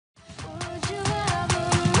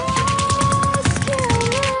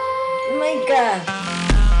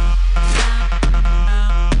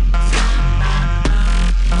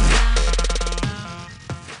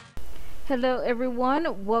Hello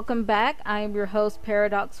everyone, welcome back. I am your host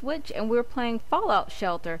Paradox Witch and we're playing Fallout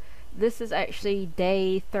Shelter. This is actually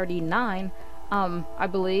day 39, I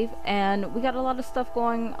believe, and we got a lot of stuff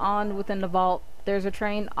going on within the vault. There's a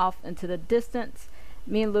train off into the distance.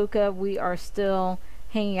 Me and Luca, we are still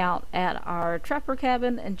hanging out at our trapper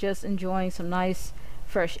cabin and just enjoying some nice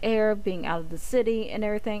fresh air, being out of the city and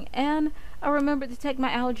everything. And I remembered to take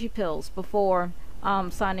my allergy pills before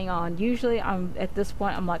signing on. Usually I'm at this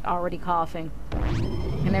point I'm like already coughing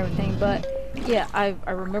and everything, but yeah, I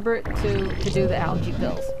remember to do the allergy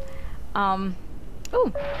pills. Oh,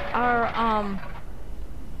 our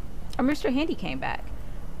Mr. Handy came back.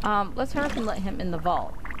 Let's hurry up and let him in the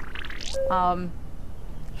vault.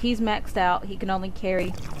 He's maxed out. He can only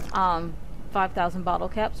carry 5,000 bottle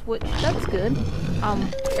caps, which that's good.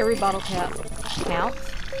 Every bottle cap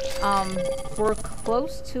counts. We're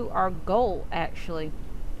close to our goal, actually.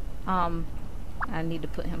 I need to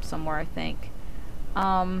put him somewhere, I think.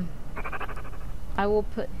 I will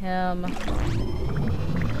put him,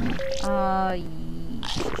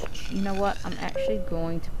 you know what? I'm actually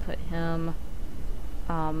going to put him,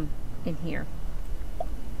 in here.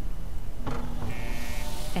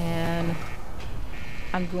 And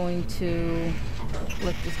I'm going to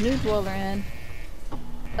let this new dweller in.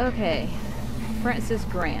 Okay. Frances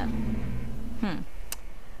Grant.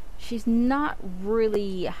 She's not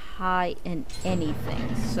really high in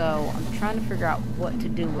anything, so I'm trying to figure out what to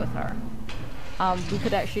do with her. We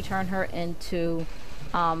could actually turn her into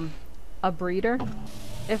a breeder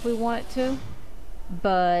if we wanted to,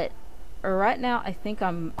 but right now I think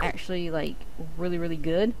I'm actually like really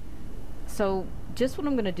good. So just what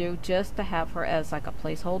I'm gonna do, just to have her as like a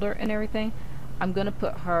placeholder and everything, I'm gonna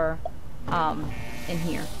put her in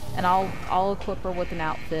here, and I'll equip her with an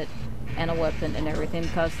outfit and a weapon and everything,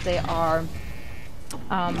 because they are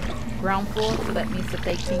ground floor, so that means that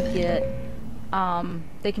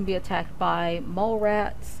they can be attacked by mole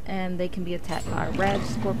rats, and they can be attacked by rad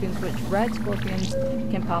scorpions, which rad scorpions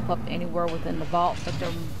can pop up anywhere within the vault, but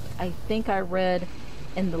I think I read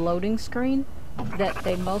in the loading screen that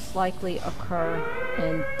they most likely occur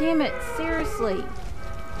in, damn it, seriously.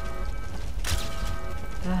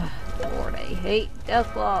 Lord, I hate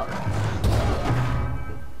Deathclaw.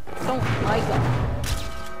 Don't like them.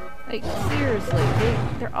 Like, seriously,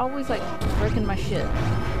 they're always like breaking my shit.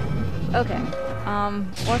 Okay, well,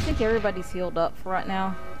 I think everybody's healed up for right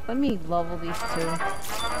now. Let me level these two,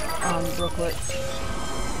 real quick.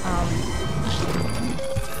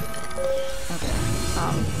 Okay,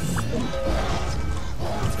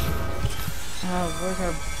 where's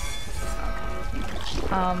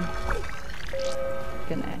our,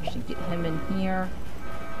 gonna actually get him in here.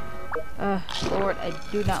 Lord, I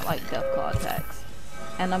do not like Deathclaw attacks.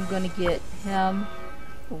 And I'm gonna get him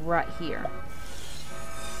right here.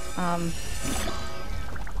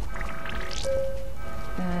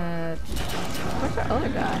 Where's our other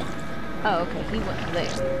guy? Oh, okay, he went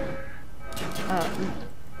there.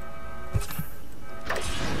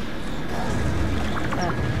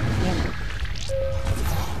 Damn it.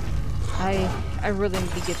 I really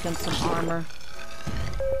need to get them some armor.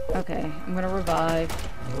 Okay, I'm gonna revive.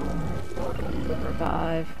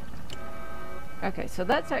 Revive. Okay, so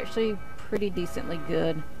that's actually pretty decently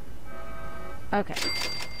good. Okay.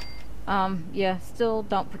 Yeah, still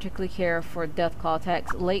don't particularly care for Deathclaw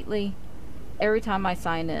attacks. Lately, every time I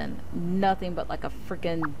sign in, nothing but like a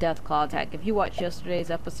freaking Deathclaw attack. If you watched yesterday's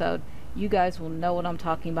episode, you guys will know what I'm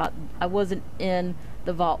talking about. I wasn't in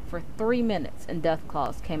the vault for 3 minutes and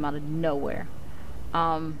Deathclaws came out of nowhere.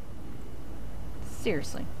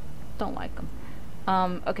 Seriously, don't like them.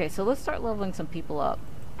 Okay, so let's start leveling some people up.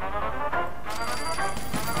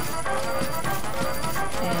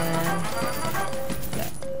 And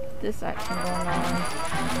got this action going on.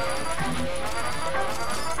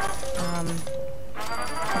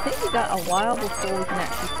 I think we got a while before we can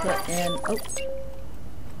actually put in,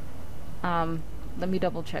 let me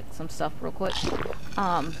double check some stuff real quick.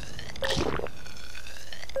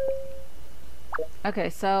 Okay,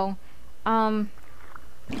 so,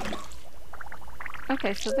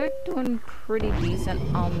 okay, so they're doing pretty decent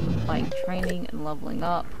on, like, training and leveling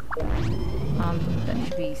up. That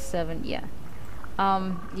should be 7, yeah.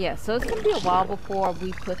 Yeah, so it's gonna be a while before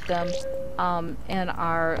we put them, in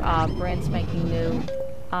our, brand spanking new,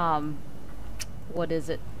 what is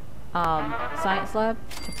it? Science lab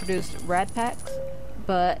to produce rad packs,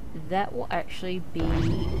 but that will actually be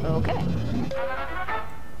okay.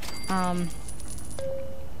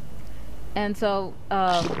 And so,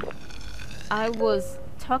 I was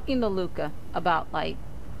talking to Luca about like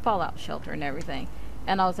Fallout Shelter and everything,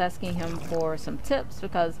 and I was asking him for some tips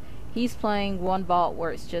because he's playing one vault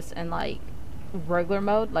where it's just in like regular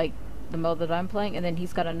mode, like the mode that I'm playing, and then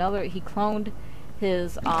he's got another, he cloned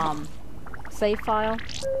his save file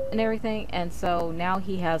and everything, and so now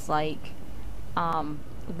he has like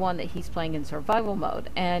one that he's playing in survival mode,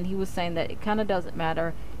 and he was saying that it kind of doesn't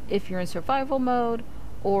matter if you're in survival mode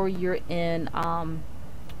or you're in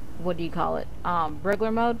what do you call it,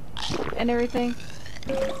 regular mode and everything.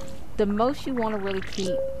 The most you want to really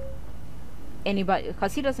keep anybody,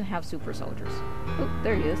 because he doesn't have super soldiers. Oh,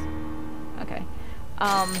 there he is. Okay.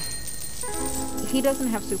 He doesn't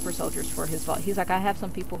have super soldiers for his vault. He's like, I have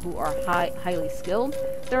some people who are highly skilled.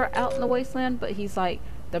 They're out in the wasteland, but he's like,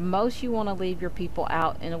 the most you want to leave your people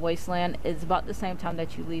out in a wasteland is about the same time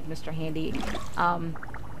that you leave Mr. Handy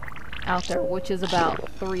out there, which is about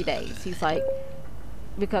 3 days. He's like,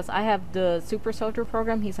 because I have the super soldier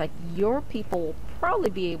program, he's like, your people will probably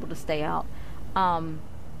be able to stay out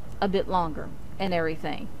a bit longer and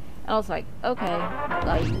everything. And I was like, okay,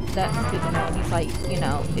 like, that's good to know. He's like, you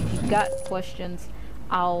know, if you've got questions,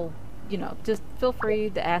 I'll, you know, just feel free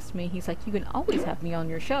to ask me. He's like, you can always have me on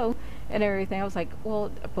your show and everything. I was like,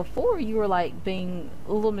 well, before you were like being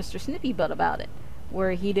a little Mr. Snippy butt about it,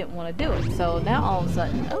 where he didn't want to do it. So now all of a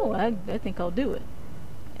sudden, oh, I think I'll do it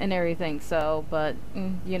and everything. So, but,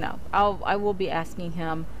 you know, I will be asking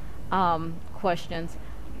him questions.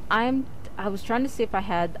 I was trying to see if I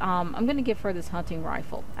had, I'm going to give her this hunting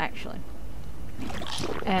rifle, actually.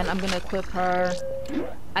 And I'm going to equip her.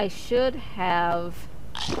 I should have,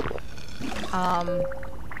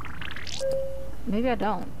 maybe I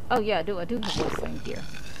don't. Oh yeah, I do have whistling gear.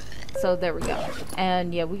 So there we go.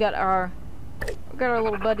 And yeah, we got our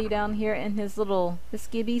little buddy down here in his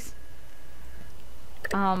skibbies.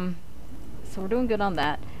 So we're doing good on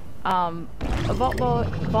that. A Vault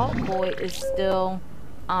Boy is still,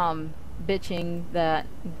 bitching that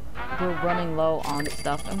we're running low on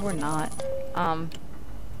stuff, and we're not.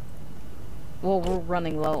 Well, we're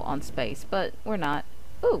running low on space, but we're not.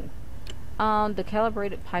 Ooh, the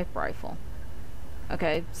calibrated pipe rifle.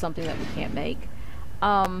 Okay, something that we can't make.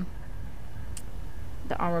 The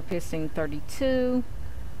armor piercing 32.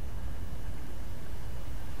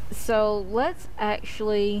 So let's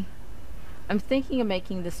actually, I'm thinking of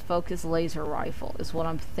making this focus laser rifle is what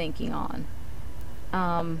I'm thinking on.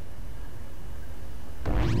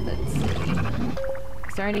 Let's see.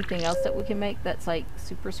 Is there anything else that we can make that's like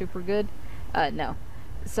super good? No.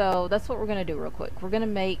 So that's what we're gonna do real quick. We're gonna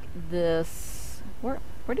make this, where'd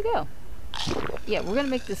it go? Yeah, we're gonna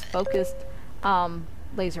make this focused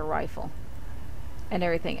laser rifle and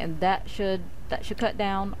everything, and that should cut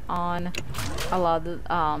down on a lot of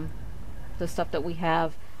the stuff that we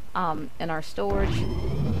have in our storage.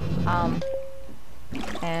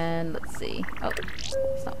 And let's see. Oh,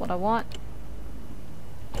 that's not what I want.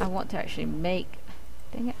 I want to actually make,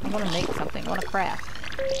 dang it, I want to make something, I want to craft.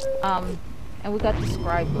 And we got the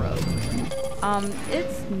scribe robe.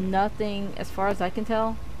 It's nothing, as far as I can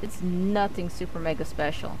tell, it's nothing super mega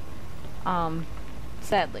special.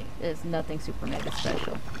 Sadly, it's nothing super mega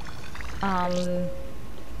special. I'm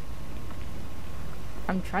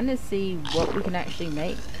trying to see what we can actually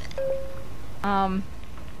make.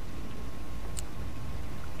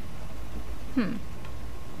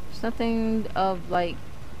 There's nothing of like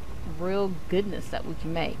real goodness that we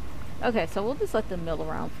can make. Okay, so we'll just let them mill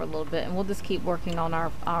around for a little bit, and we'll just keep working on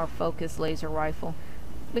our focus laser rifle,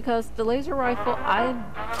 because the laser rifle,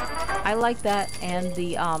 I like that, and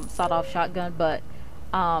the sawed-off shotgun, but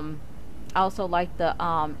I also like the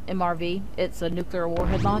MRV. It's a nuclear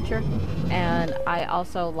warhead launcher, and I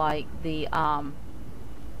also like the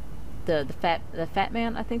Fat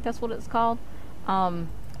Man. I think that's what it's called. I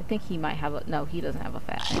think he might have a, no, he doesn't have a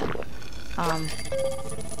Fat Man.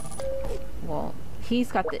 Well,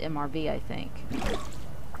 he's got the MRV, I think.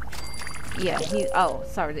 Yeah, oh,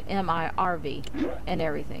 sorry, the MIRV and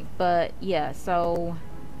everything. But yeah, so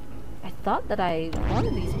I thought that one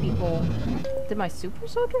of these people, did my super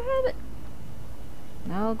soldier have it?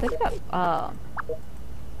 No, they've got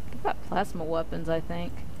plasma weapons, I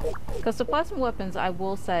think. Because the plasma weapons, I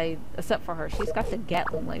will say, except for her, she's got the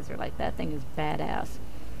Gatling laser. Like, that thing is badass.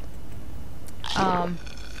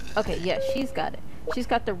 Okay, yeah, she's got it. She's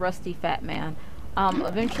got the rusty Fat Man.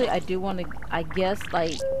 Eventually I do want to, I guess,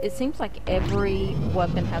 like, it seems like every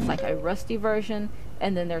weapon has like a rusty version,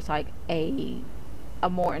 and then there's like a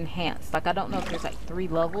more enhanced. Like, I don't know if there's like 3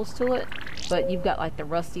 levels to it, but you've got like the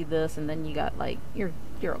rusty this, and then you got like, you're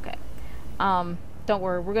okay. Don't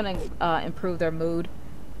worry, we're gonna improve their mood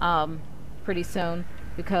pretty soon,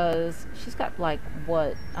 because she's got like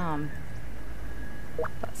what, about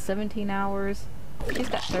 17 hours. She's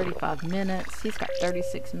got 35 minutes. He's got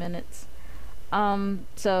 36 minutes.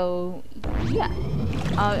 So yeah,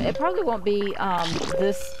 it probably won't be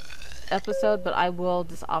this episode, but I will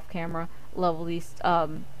just off camera level these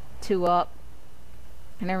two up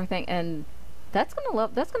and everything, and that's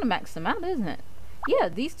gonna max them out, isn't it? Yeah,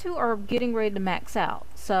 these two are getting ready to max out.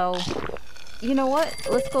 So you know what?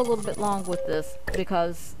 Let's go a little bit long with this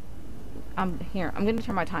because I'm gonna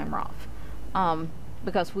turn my timer off.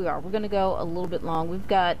 Because we're gonna go a little bit long. We've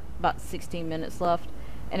got about 16 minutes left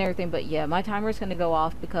and everything, but yeah, my timer is gonna go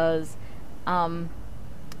off because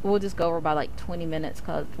we'll just go over by like 20 minutes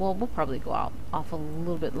because, well, we'll probably go off a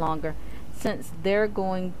little bit longer since they're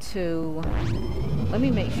going to, let me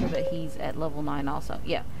make sure that he's at level 9 also.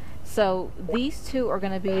 Yeah, so these two are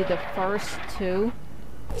going to be the first two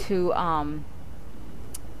to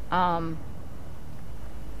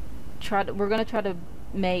we're going to try to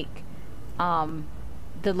make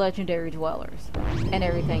the legendary dwellers and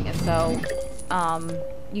everything, and so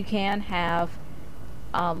you can have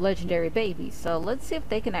legendary babies. So let's see if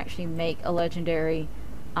they can actually make a legendary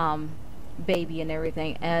baby and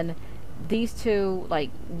everything. And these two,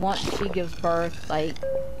 like, once she gives birth, like,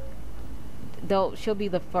 they'll be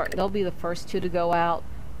the first two to go out,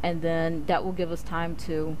 and then that will give us time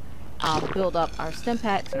to build up our stim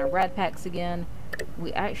packs and our rad packs again.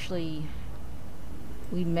 We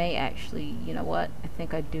may actually, you know what, I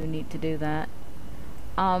think I do need to do that.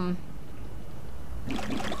 I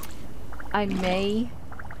may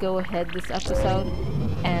go ahead this episode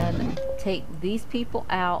and take these people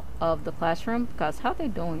out of the classroom because how are they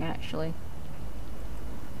doing actually?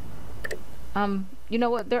 You know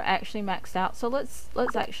what, they're actually maxed out, so let's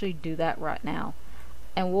actually do that right now,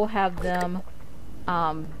 and we'll have them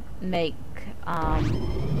make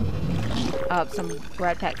some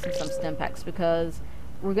grad packs and some stim packs because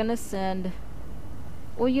we're gonna send,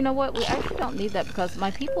 well, you know what, we actually don't need that because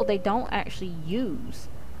my people, they don't actually use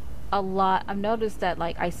a lot. I've noticed that,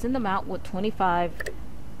 like, I send them out with 25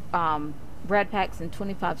 rad packs and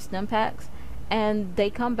 25 stim packs, and they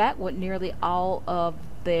come back with nearly all of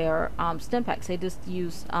their stim packs. They just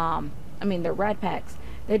use I mean their rad packs,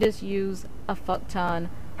 they just use a fuck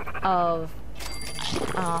ton of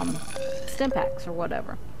stim packs or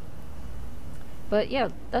whatever. But yeah,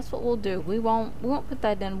 that's what we'll do. We won't put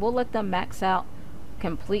that in. We'll let them max out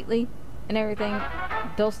completely and everything.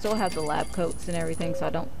 They'll still have the lab coats and everything, so I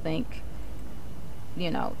don't think,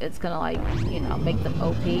 you know, it's gonna, like, you know, make them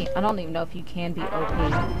OP. I don't even know if you can be OP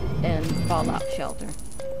in Fallout Shelter.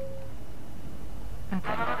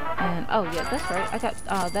 Okay, and oh yeah, that's right, I got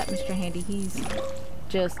that Mr. Handy, he's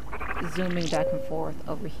just zooming back and forth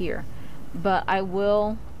over here. But I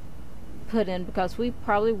will put in, because we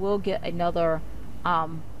probably will get another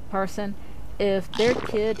person, if their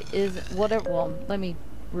kid is whatever, well, let me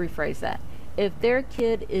rephrase that. If their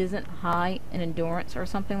kid isn't high in endurance or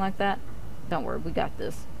something like that, don't worry, we got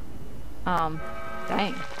this. Dang.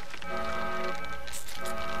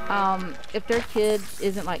 If their kid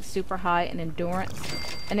isn't like super high in endurance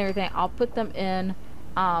and everything, I'll put them in,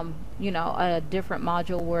 you know, a different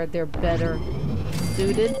module where they're better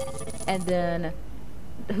suited, and then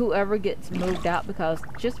whoever gets moved out, because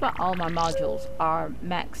just about all my modules are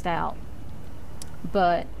maxed out,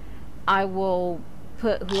 but I will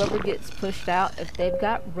put whoever gets pushed out, if they've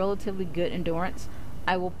got relatively good endurance,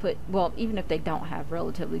 I will put, well, even if they don't have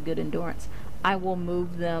relatively good endurance, I will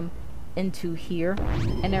move them into here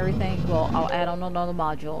and everything. Well, I'll add on another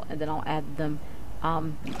module and then I'll add them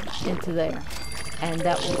into there, and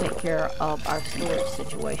that will take care of our storage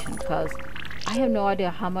situation, because I have no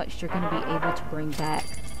idea how much you're going to be able to bring back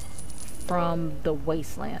from the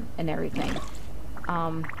wasteland and everything.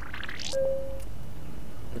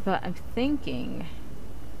 But I'm thinking,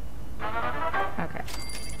 okay,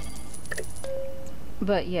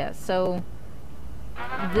 but yeah, so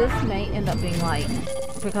this may end up being like,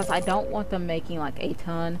 because I don't want them making like a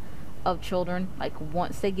ton of children, like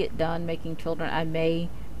once they get done making children, I may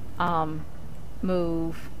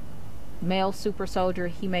move male super soldier,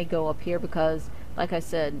 he may go up here, because like I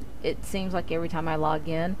said, it seems like every time I log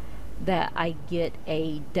in that I get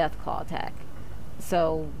a death claw attack,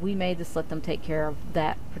 so we may just let them take care of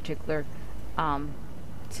that particular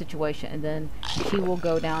situation, and then he will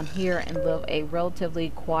go down here and live a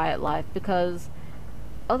relatively quiet life, because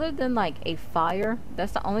other than like a fire,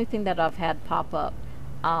 that's the only thing that I've had pop up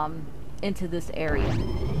into this area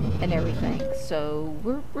and everything.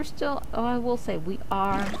 So we're still, oh, I will say we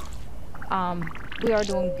are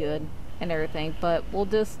doing good and everything, but we'll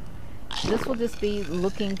just, this will just be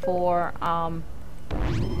looking for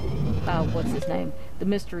what's his name, the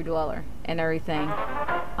mystery dweller and everything. Is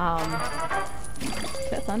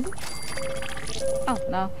that thunder? Oh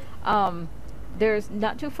no. there's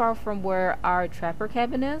not too far from where our trapper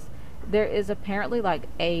cabin is, there is apparently like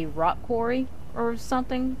a rock quarry or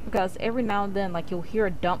something, because every now and then like you'll hear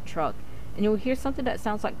a dump truck and you'll hear something that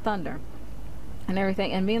sounds like thunder and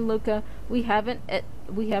everything. And me and Luca, we haven't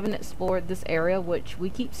explored this area, which we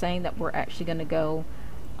keep saying that we're actually going to go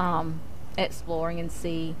exploring and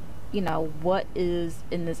see, you know, what is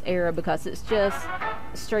in this area, because it's just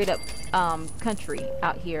straight up country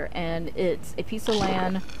out here, and it's a piece of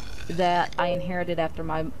land that I inherited after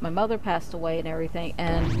my mother passed away and everything.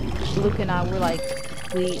 And Luca and I were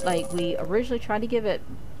we originally tried to give it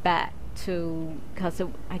back to, because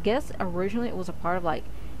I guess originally it was a part of like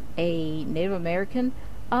a Native American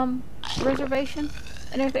reservation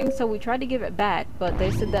and everything, so we tried to give it back, but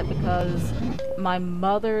they said that because my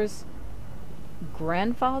mother's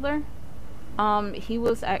grandfather, he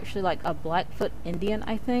was actually like a Blackfoot Indian,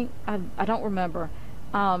 I think. I don't remember.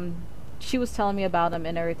 She was telling me about him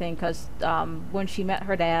and everything, because when she met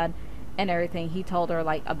her dad and everything, he told her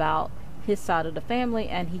like about his side of the family,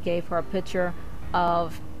 and he gave her a picture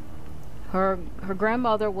of her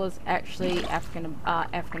grandmother was actually African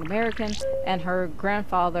American, and her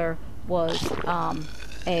grandfather was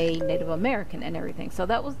a Native American and everything. So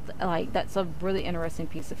that was like, that's a really interesting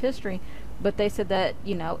piece of history. But they said that,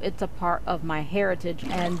 you know, it's a part of my heritage,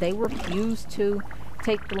 and they refused to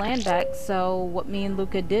take the land back. So what me and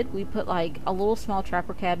Luca did, we put like a little small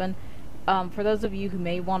trapper cabin. For those of you who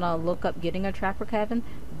may want to look up getting a trapper cabin,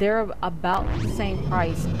 they're about the same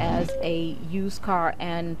price as a used car,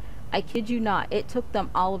 and I kid you not, it took them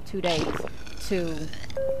all of 2 days to,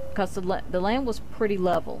 because the land was pretty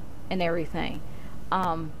level and everything.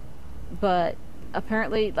 But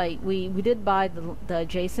apparently, like, we did buy the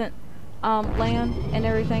adjacent land and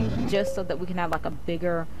everything, just so that we can have like a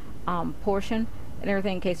bigger portion and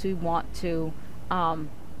everything, in case we want to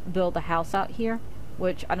build a house out here,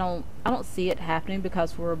 which I don't see it happening,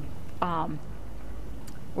 because we're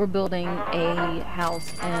building a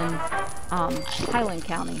house in Highland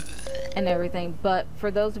County and everything. But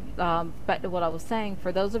for those back to what I was saying,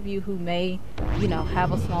 for those of you who may, you know,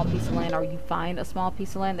 have a small piece of land, or you find a small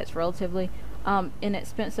piece of land that's relatively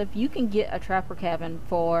inexpensive, you can get a trapper cabin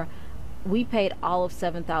for, we paid all of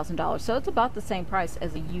 $7,000, so it's about the same price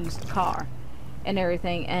as a used car and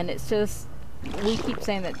everything. And it's just, we keep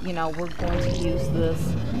saying that, you know, we're going to use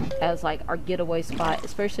this as like our getaway spot,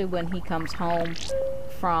 especially when he comes home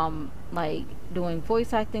from like doing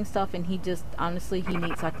voice acting stuff, and he just, honestly, he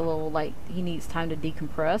needs like a little, like, he needs time to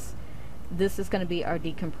decompress. This is going to be our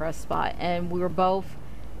decompress spot. And we were both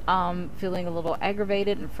feeling a little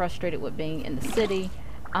aggravated and frustrated with being in the city.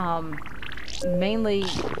 Mainly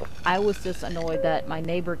I was just annoyed that my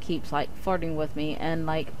neighbor keeps like flirting with me, and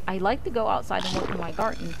like, I like to go outside and work in my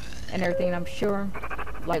garden and everything, and I'm sure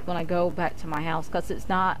like when I go back to my house, because it's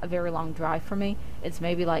not a very long drive for me, it's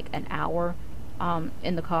maybe like an hour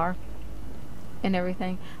in the car and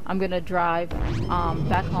everything, I'm gonna drive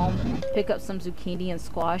back home, pick up some zucchini and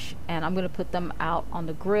squash, and I'm gonna put them out on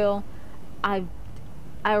the grill. I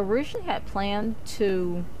originally had planned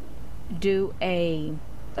to do a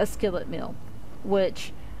skillet meal,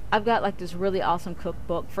 which I've got like this really awesome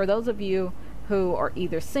cookbook for those of you who are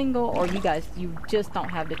either single, or you just don't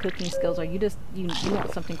have the cooking skills, or you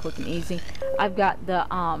want something quick and easy. I've got the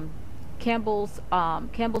Campbell's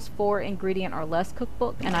 4-ingredient or less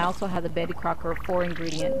cookbook, and I also have the Betty Crocker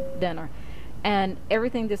 4-ingredient dinner, and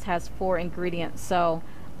everything just has 4 ingredients. So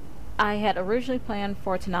I had originally planned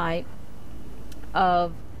for tonight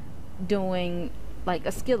of doing like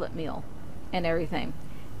a skillet meal and everything,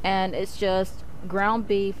 and it's just ground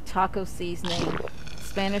beef, taco seasoning,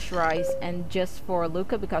 Spanish rice, and just for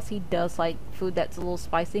Luca, because he does like food that's a little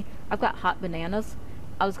spicy, I've got hot bananas.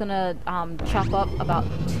 I was gonna chop up about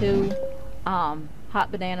 2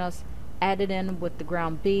 hot bananas, add it in with the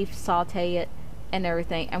ground beef, saute it and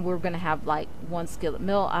everything, and we're gonna have like 1 skillet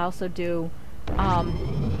meal. I also do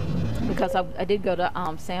because I did go to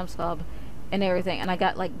Sam's Club and everything, and I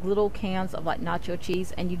got like little cans of like nacho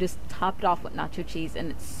cheese, and you just top it off with nacho cheese,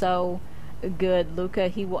 and it's so good. Luca,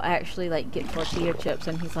 he will actually like get tortilla chips,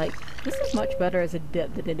 and he's like, this is much better as a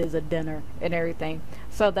dip than it is a dinner and everything.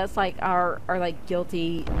 So that's like our like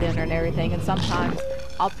guilty dinner and everything. And sometimes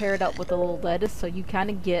I'll pair it up with a little lettuce, so you kind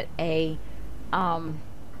of get a oh,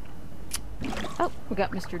 we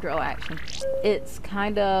got Mr. Drill action. It's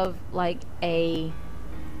kind of like a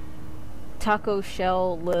taco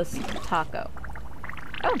shell-less taco.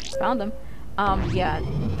 Oh, found them. Yeah,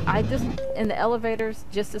 I just, in the elevators,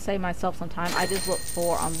 just to save myself some time, I just look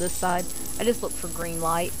for, on this side, I just look for green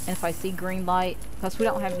light, and if I see green light, because we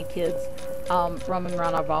don't have any kids roaming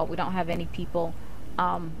around our vault, we don't have any people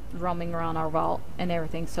roaming around our vault and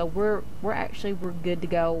everything. So we're good to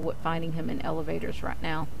go with finding him in elevators right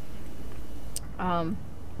now.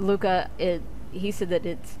 Luca, he said that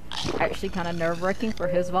it's actually kind of nerve-wracking for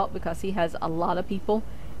his vault because he has a lot of people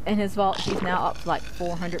in his vault. He's now up to like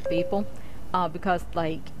 400 people, because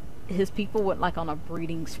like his people went like on a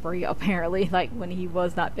breeding spree apparently, like when he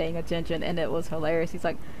was not paying attention, and it was hilarious. He's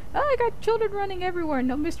like, oh, I got children running everywhere,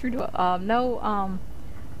 no mystery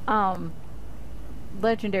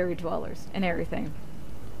legendary dwellers and everything.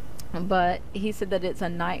 But he said that it's a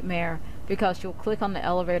nightmare because you'll click on the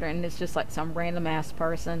elevator and it's just like some random ass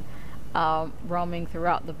person roaming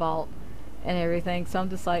throughout the vault and everything. So I'm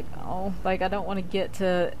just like, oh, like I don't want to get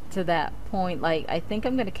to that point. Like I think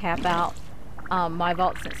I'm gonna cap out my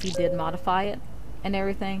vault, since he did modify it and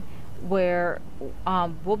everything, where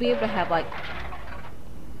we'll be able to have like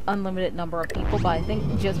unlimited number of people. But I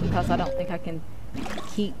think just because I don't think I can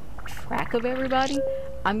keep track of everybody,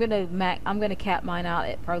 I'm gonna cap mine out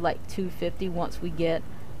at probably like 250 once we get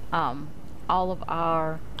all of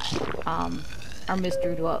our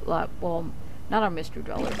mystery dwellers, well, not our mystery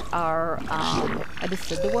dwellers, our I just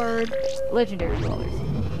said the word, legendary dwellers.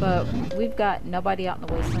 But we've got nobody out in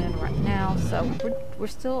the wasteland right now, so we're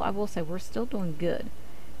still, I will say, we're still doing good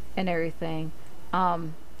and everything.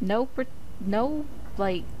 No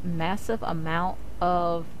like massive amount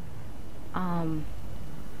of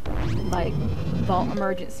like vault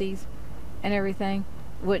emergencies and everything,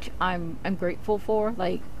 which I'm grateful for.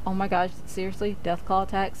 Like, oh my gosh, seriously, Deathclaw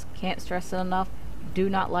attacks, can't stress it enough, do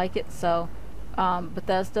not like it. So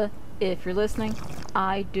Bethesda, if you're listening,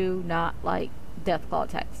 I do not like Deathclaw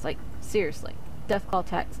attacks. Like, seriously, Deathclaw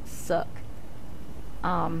attacks suck.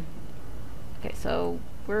 Okay, so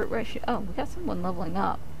we're actually, oh, we got someone leveling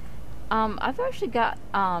up. I've actually got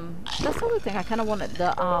that's the other thing I kind of wanted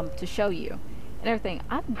to show you and everything.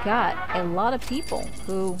 I've got a lot of people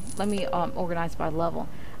who, let me organize by level.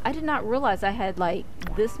 I did not realize I had like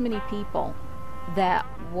this many people that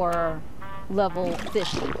were level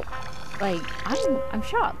 50. Like, I'm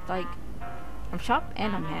shocked. Like, I'm shocked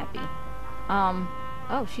and I'm happy.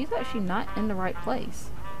 Oh, she's actually not in the right place.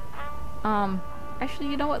 Actually,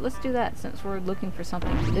 you know what? Let's do that since we're looking for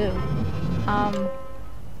something to do.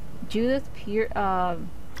 Judith Pierce, let's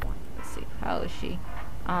see, how is she?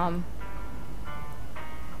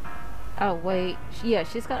 Oh wait, yeah,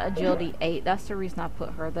 she's got agility 8. That's the reason I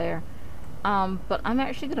put her there. But I'm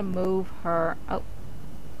actually gonna move her. Oh,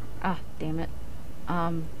 damn it.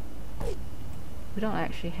 We don't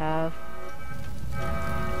actually have.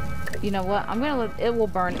 You know what? I'm gonna let it will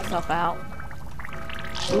burn itself out.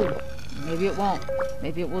 Ooh, maybe it won't.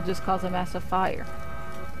 Maybe it will just cause a massive fire.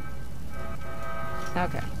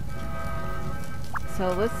 Okay.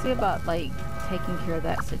 So let's see about like taking care of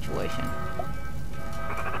that situation.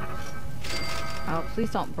 Oh, please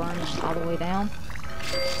don't burn all the way down.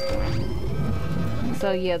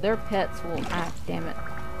 So yeah, their pets will, damn it.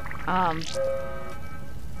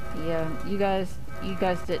 Yeah, you guys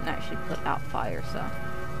didn't actually put out fire, so.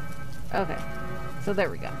 Okay. So there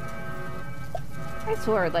we go. I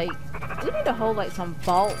swear, like, we need to hold like some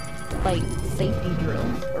vault, like, safety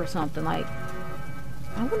drills or something. Like,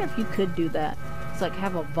 I wonder if you could do that. It's like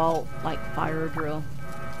have a vault, like, fire drill.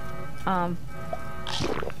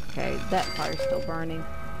 Okay, that fire's still burning.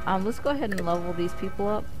 Let's go ahead and level these people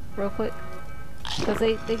up real quick. Because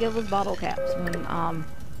they give us bottle caps when,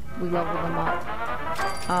 we level them up.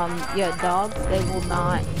 Yeah, dogs, they will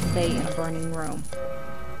not stay in a burning room.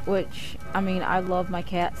 Which, I mean, I love my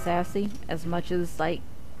cat, Sassy, as much as, like,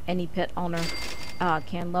 any pet owner,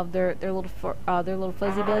 can love their little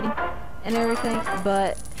fuzzy buddy and everything.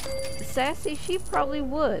 But Sassy, she probably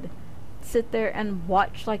would sit there and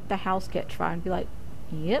watch, like, the house catch fire and be like,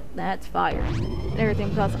 yep, that's fire and everything,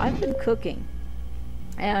 because I've been cooking.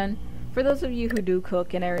 And for those of you who do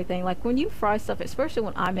cook and everything, like when you fry stuff, especially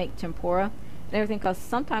when I make tempura and everything, because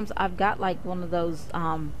sometimes I've got like one of those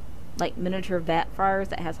like miniature vat fryers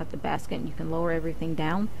that has like the basket and you can lower everything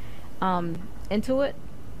down into it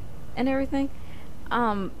and everything.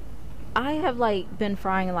 I have like been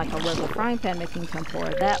frying in like a regular frying pan making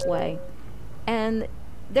tempura that way, and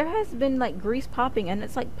there has been like grease popping, and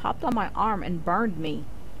it's like popped on my arm and burned me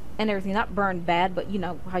and everything. Not burned bad, but you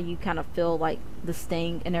know how you kind of feel like the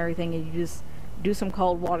sting and everything, and you just do some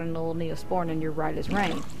cold water and a little Neosporin and you're right as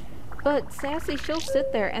rain. But Sassy, she'll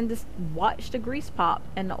sit there and just watch the grease pop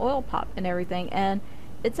and the oil pop and everything, and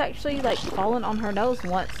it's actually like fallen on her nose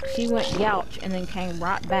once. She went youch and then came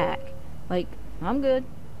right back like, I'm good.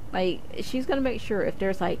 Like, she's gonna make sure if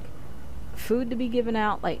there's like food to be given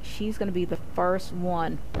out, like she's gonna be the first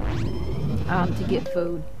one to get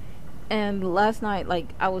food And last night, like,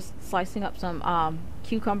 I was slicing up some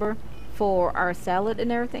cucumber for our salad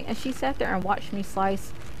and everything, and she sat there and watched me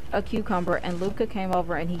slice a cucumber, and Luca came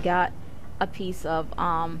over and he got a piece of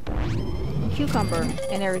cucumber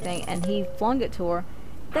and everything, and he flung it to her.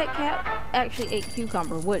 That cat actually ate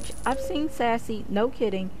cucumber, which I've seen Sassy, no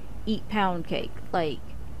kidding, eat pound cake. Like,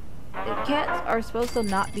 cats are supposed to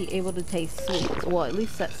not be able to taste sweets. Well, at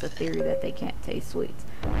least that's the theory, that they can't taste sweets.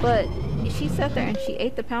 But she sat there and she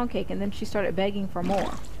ate the pound cake, and then she started begging for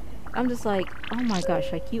more. I'm just like, oh my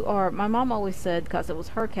gosh, like, you are... My mom always said, because it was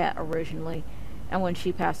her cat originally, and when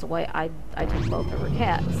she passed away, I took both of her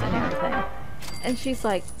cats and everything. And she's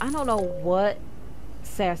like, I don't know what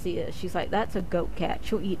Sassy is. She's like, that's a goat cat.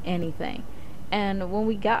 She'll eat anything. And when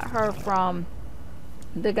we got her from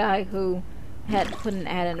the guy who had put an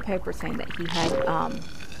ad in the paper saying that he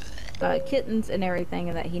had kittens and everything,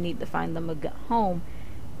 and that he needed to find them a good home,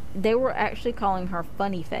 they were actually calling her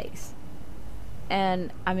Funny Face.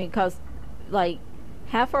 And I mean, because like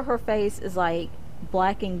half of her face is like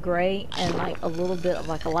black and gray and like a little bit of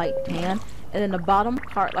like a light tan, and then the bottom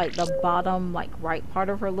part, like the bottom like right part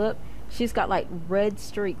of her lip, she's got like red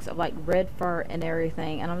streaks of like red fur and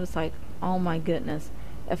everything. And I'm just like, oh my goodness,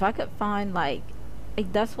 if I could find like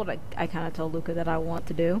that's what I kind of told Luca that I want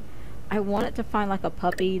to do. I wanted to find like a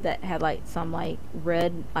puppy that had like some like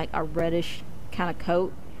red, like a reddish kind of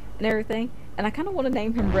coat and everything. And I kind of want to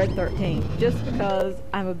name him Red 13 just because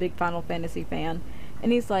I'm a big Final Fantasy fan.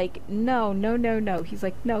 And he's like, no, no, no, no. He's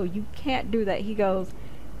like, no, you can't do that. He goes,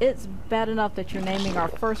 it's bad enough that you're naming our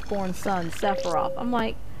firstborn son Sephiroth. I'm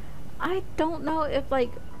like, I don't know if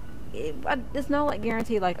like, there's no like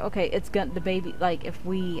guarantee like, okay, it's gonna, the baby, like if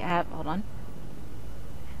we have, hold on.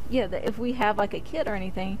 Yeah, that if we have like a kid or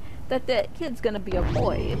anything, that kid's gonna be a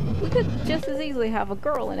boy. We could just as easily have a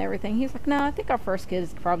girl and everything. He's like, no, I think our first kid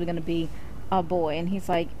is probably gonna be a boy. And he's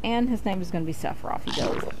like, and his name is gonna be Sephiroth. He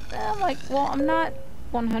goes, and I'm like, well, I'm not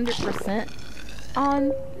 100%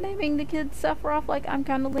 on naming the kid Sephiroth. Like, I'm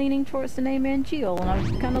kind of leaning towards the name Angeal, and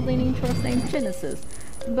I'm kind of leaning towards the name Genesis.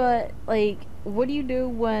 But like, what do you do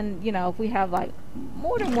when, you know, if we have like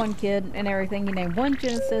more than one kid and everything? You name one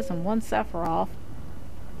Genesis and one Sephiroth,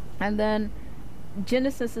 and then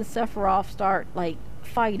Genesis and Sephiroth start like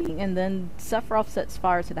fighting, and then Sephiroth sets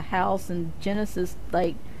fire to the house, and Genesis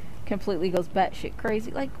like completely goes batshit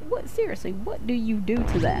crazy. Like, what, seriously, what do you do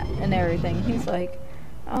to that and everything? He's like,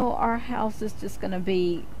 oh, our house is just gonna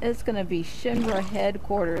be, it's gonna be Shinra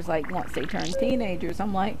headquarters like once they turn teenagers.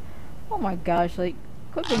 I'm like, oh my gosh, like,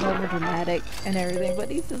 quit being over dramatic and everything.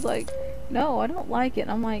 But he's just like, no, I don't like it.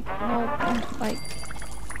 And I'm like, no, like,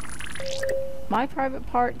 my private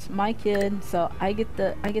part's my kid, so I get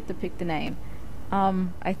to pick the name.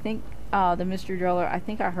 I think the Mystery Driller, I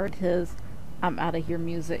think I heard his I'm Out of Here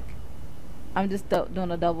music. I'm just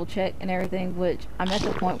doing a double check and everything, which I'm at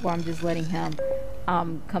the point where I'm just letting him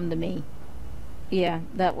come to me. Yeah,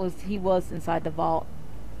 he was inside the vault.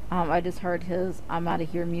 I just heard his I'm Out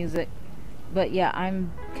of Here music. But yeah,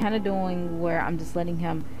 I'm kind of doing where I'm just letting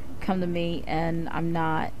him come to me, and I'm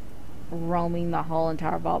not roaming the whole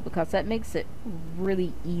entire vault, because that makes it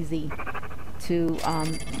really easy to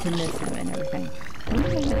miss him and everything. How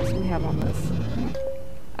many minutes do we have on this?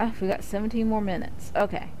 We got 17 more minutes.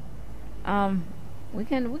 Okay. We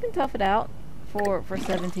can tough it out for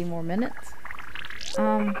 17 more minutes.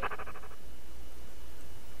 I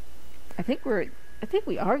think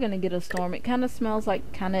we are gonna get a storm. It kind of smells like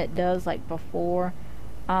it does like before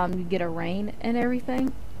you get a rain and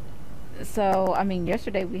everything. So I mean,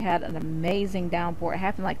 yesterday we had an amazing downpour. It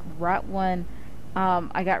happened like right when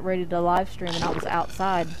I got ready to live stream, and I was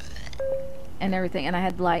outside and everything, and I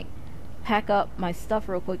had to like pack up my stuff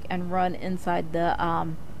real quick and run inside the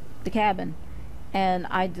cabin. And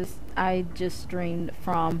I just streamed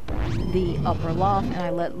from the upper loft, and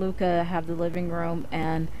I let Luca have the living room,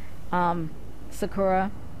 and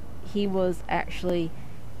Sakura, he was actually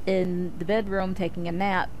in the bedroom taking a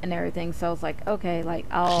nap and everything. So I was like, okay, like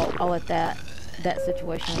I'll let that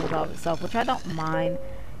situation resolve itself, which I don't mind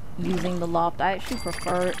using the loft. I actually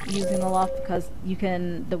prefer using the loft because you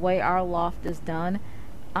can, the way our loft is done,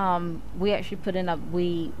 we actually put in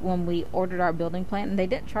when we ordered our building plan, and they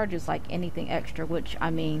didn't charge us like anything extra, which I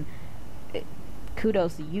mean,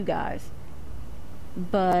 kudos to you guys,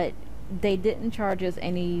 but they didn't charge us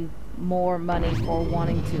any more money for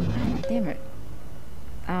wanting to, damn it,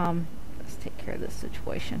 let's take care of this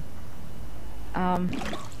situation, and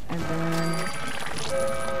then,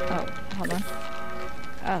 oh, hold on,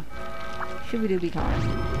 oh, Shooby-Dooby Con,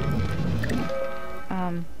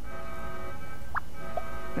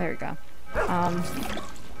 there we go.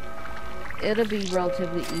 It'll be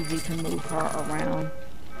relatively easy to move her around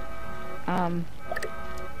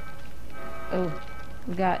Oh,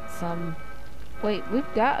 we got some... Wait,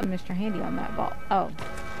 we've got a Mr. Handy on that ball. Oh.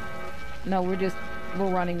 No, we're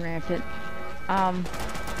running rampant.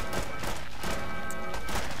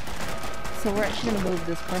 So we're actually gonna move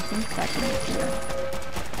this person back in here.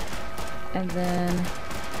 And then...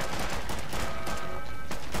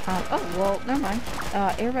 oh, well, never mind.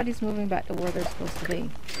 Everybody's moving back to where they're supposed to be.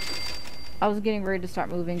 I was getting ready to start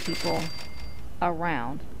moving people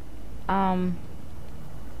around.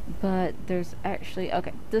 But there's actually...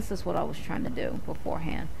 Okay, this is what I was trying to do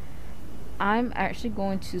beforehand. I'm actually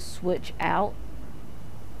going to switch out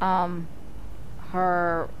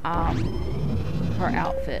her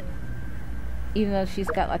outfit. Even though she's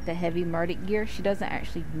got like the heavy Murdic gear, she doesn't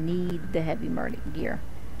actually need the heavy Murdic gear.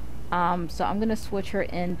 So I'm gonna switch her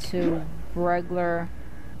into regular,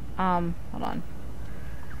 hold on.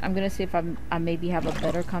 I'm gonna see if I maybe have a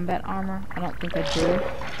better combat armor. I don't think I do.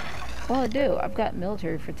 Well, I do. I've got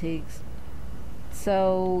military fatigues.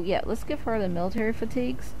 So yeah, let's give her the military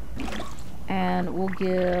fatigues. And we'll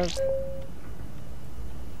give...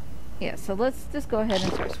 Yeah, so let's just go ahead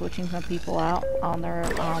and start switching some people out on their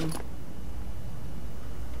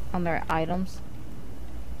items.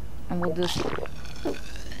 And we'll just...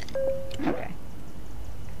 Okay.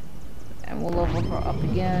 And we'll level her up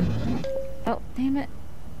again. Oh, damn it.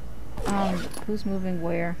 Who's moving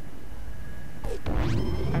where?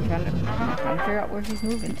 I'm trying to figure out where he's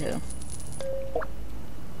moving to.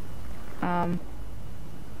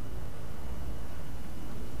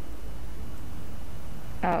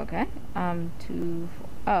 Oh, okay.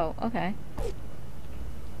 Oh, okay.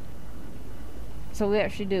 So we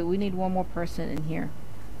actually do. We need one more person in here.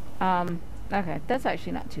 Okay, that's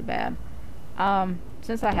actually not too bad.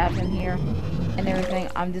 Since I have him here and everything,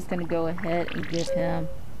 I'm just gonna go ahead and give him...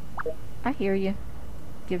 I hear you.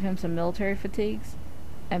 Give him some military fatigues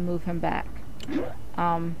and move him back.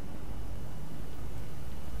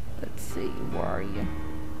 Let's see, where are you?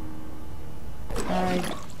 I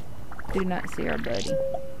do not see our buddy.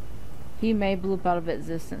 He may bloop out of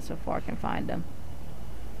existence so far I can find him.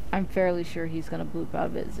 I'm fairly sure he's gonna bloop out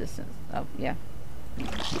of existence. Oh, yeah.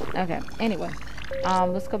 Okay, anyway.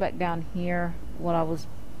 Let's go back down here, what I was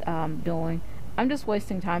doing. I'm just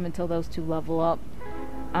wasting time until those two level up.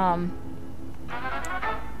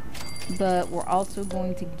 But we're also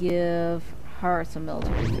going to give her some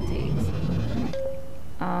military fatigues.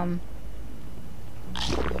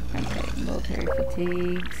 Okay, military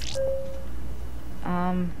fatigues.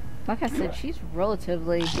 Like I said, she's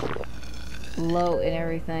relatively low in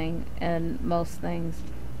everything and most things.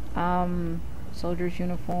 Soldier's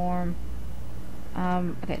uniform.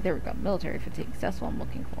 Okay, there we go. Military fatigues. That's what I'm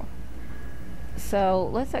looking for. So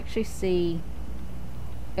let's actually see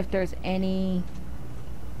if there's any.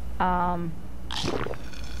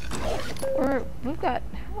 We've got.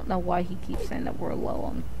 I don't know why he keeps saying that we're low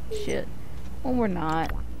on shit. Well, we're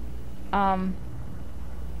not.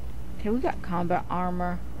 Okay, we got combat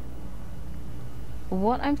armor.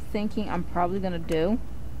 What I'm thinking I'm probably gonna do.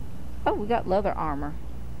 Oh, we got leather armor.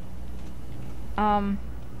 That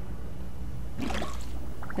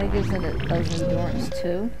gives it us endurance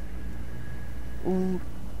too.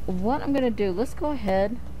 What I'm gonna do, let's go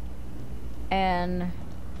ahead and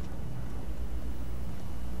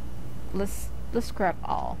let's scrap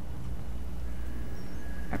all.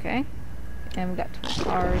 Okay, and we got 12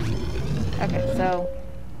 cars. Okay, so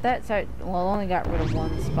that's our, well, only got rid of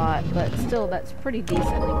one spot, but still that's pretty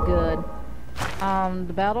decently good.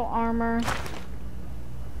 The battle armor,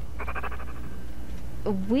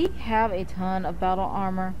 we have a ton of battle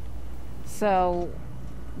armor, so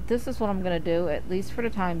this is what I'm gonna do, at least for the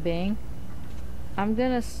time being. I'm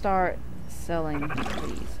gonna start selling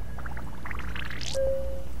these.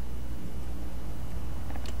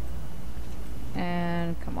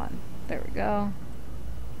 And come on, there we go.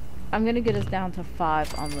 I'm gonna get us down to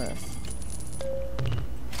 5 on this.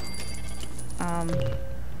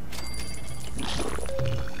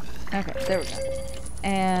 Okay, there we go.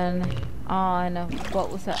 And on, what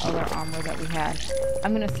was that other armor that we had?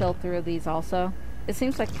 I'm gonna sell 3 of these also. It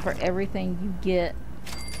seems like for everything you get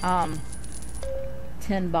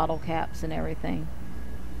 10 bottle caps and everything.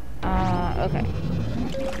 Okay.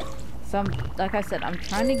 So like I said, I'm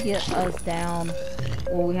trying to get us down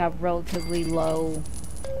where we have relatively low,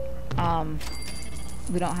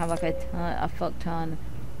 we don't have like a fuck ton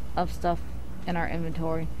of stuff in our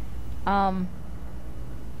inventory.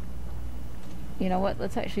 You know what,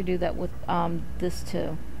 let's actually do that with this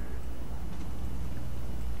too.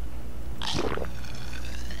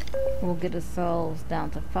 We'll get ourselves down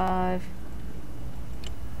to 5.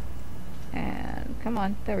 And come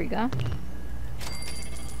on, there we go.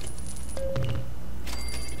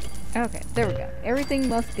 Okay, there we go. Everything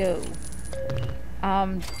must go.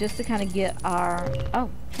 Just to kind of get our... Oh,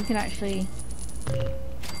 we can actually...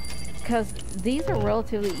 Because these are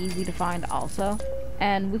relatively easy to find also.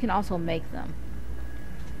 And we can also make them.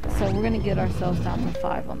 So we're going to get ourselves down to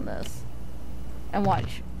 5 on this. And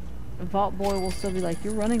watch. Vault Boy will still be like,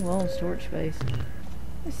 you're running low on storage space.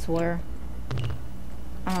 I swear.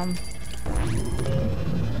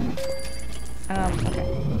 Okay.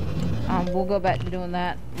 We'll go back to doing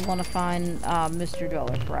that. We want to find Mr.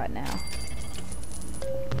 Dweller for right now.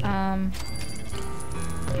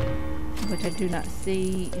 Which I do not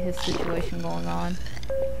see his situation going on.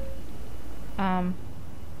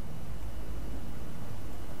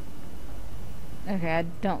 Okay, I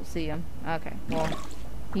don't see him. Okay, well,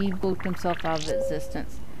 he booped himself out of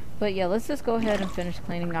existence. But yeah, let's just go ahead and finish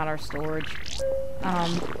cleaning out our storage.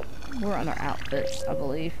 We're on our outfits, I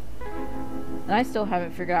believe. And I still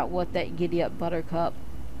haven't figured out what that Giddy Up Buttercup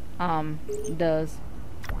does.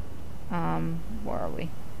 Where are we?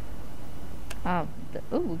 Oh,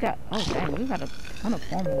 we got, oh dang, we got a ton of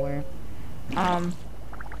formal wear.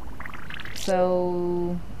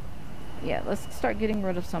 So, yeah, let's start getting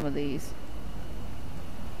rid of some of these.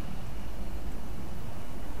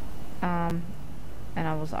 And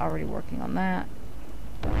I was already working on that.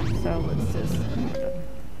 So let's just get rid of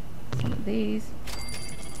some of these.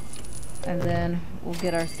 And then we'll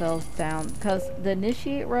get ourselves down, because the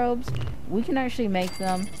initiate robes, we can actually make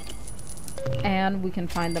them and we can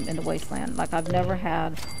find them in the wasteland. Like, I've never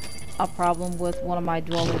had a problem with one of my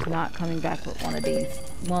dwellers not coming back with one of these.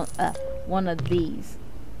 One of these.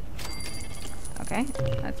 Okay,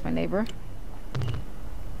 that's my neighbor.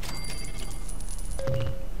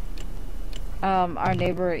 Our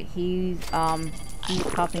neighbor, he's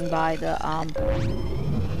popping by to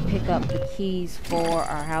pick up the keys for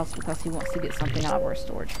our house because he wants to get something out of our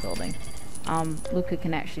storage building. Luca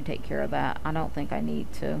can actually take care of that. I don't think I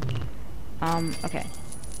need to. Okay.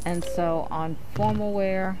 And so on formal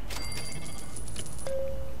wear,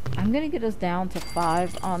 I'm gonna get us down to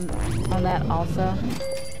 5 on that also.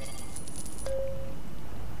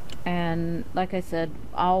 And like I said,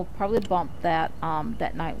 I'll probably bump that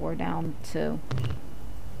that night wear down too.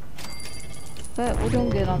 But we're doing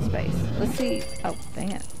good on space. Let's see. Oh,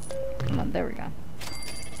 dang it. Come on, there we go.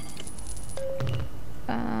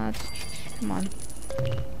 Come on.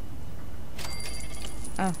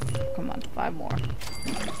 Oh, come on, 5 more.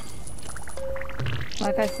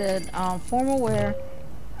 Like I said, formal wear,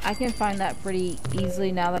 I can find that pretty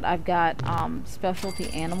easily now that I've got specialty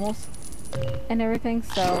animals and everything,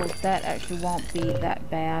 so that actually won't be that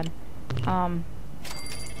bad.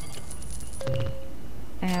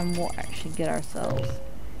 And we'll actually get ourselves,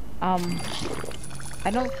 I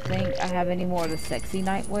don't think I have any more of the sexy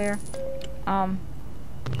nightwear, and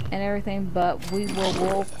everything, but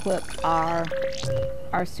we'll equip our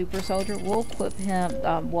super soldier. We'll equip him,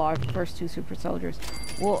 well, our first 2 super soldiers,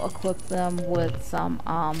 we'll equip them with some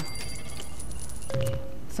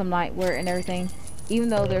nightwear and everything. Even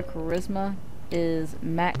though their charisma is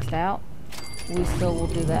maxed out, we still will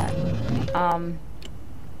do that.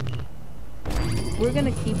 We're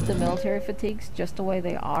gonna keep the military fatigues just the way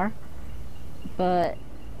they are, but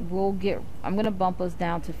I'm gonna bump us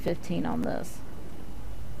down to 15 on this.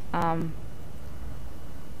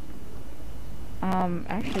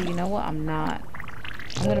 Actually, you know what? I'm not.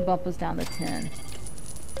 I'm gonna bump us down to 10.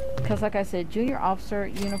 Because like I said, junior officer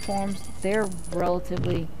uniforms, they're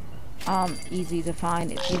relatively easy to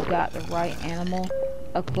find if you've got the right animal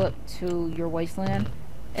equipped to your wasteland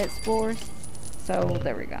explorers. So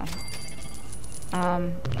there we go.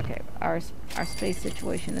 Okay, our space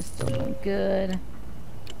situation is still doing good.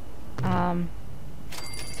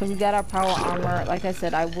 So we got our power armor. Like I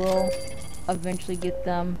said, I will eventually get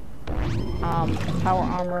them power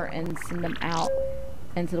armor and send them out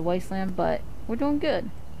into the wasteland, but we're doing good.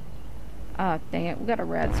 Dang it, we got a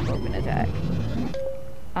rad scorpion attack.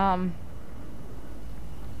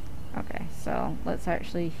 Okay, so let's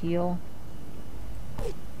actually heal.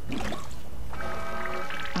 Dang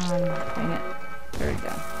it. There we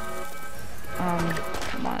go.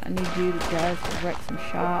 Come on, I need you guys to wreck some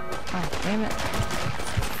shop. Oh, damn it.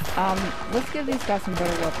 Let's give these guys some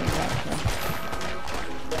better weapons, actually.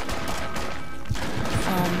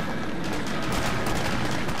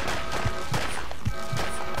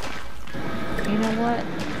 You know what?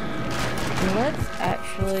 Let's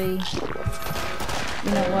actually...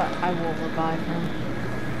 You know what? I will revive him.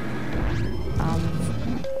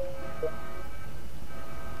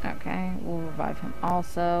 Okay, we'll revive him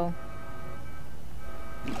also.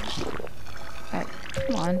 Alright,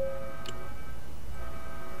 come on.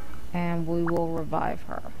 And we will revive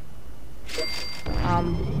her.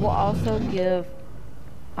 We'll also give,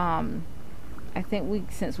 I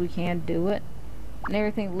think since we can do it and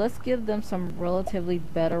everything, let's give them some relatively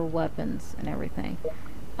better weapons and everything.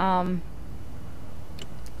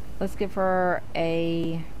 Let's give her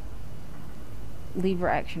a lever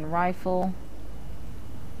action rifle.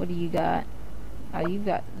 What do you got? Oh, you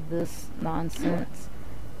got this nonsense.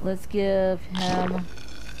 Let's give him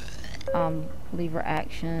lever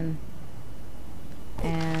action,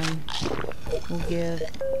 and we'll give,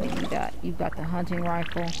 what do you got? You've got the hunting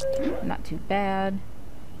rifle, not too bad.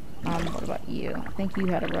 What about you? I think you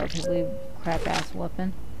had a relatively crap-ass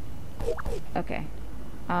weapon. Okay.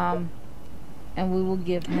 And we will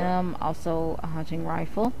give him also a hunting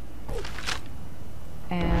rifle.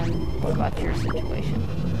 And what about your situation?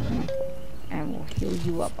 And we'll heal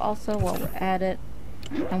you up also while we're at it.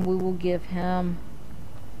 And we will give him,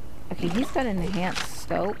 okay, he's got an enhanced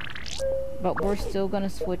scope, but we're still going to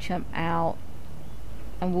switch him out,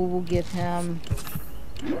 and we will give him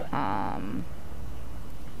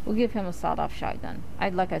we'll give him a sawed-off shotgun.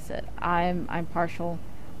 Like I said, I'm partial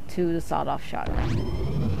to the sawed-off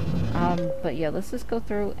shotgun. But yeah, let's just go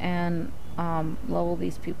through and level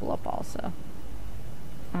these people up also.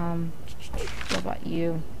 What about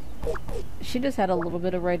you? She just had a little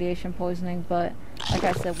bit of radiation poisoning, but like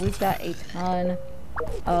I said, we've got a ton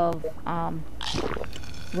of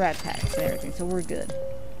rat packs and everything, so we're good.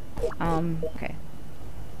 Okay.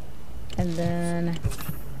 And then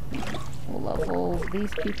we'll level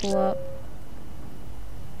these people up.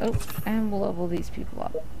 Oh, and we'll level these people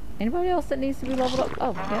up. Anybody else that needs to be leveled up?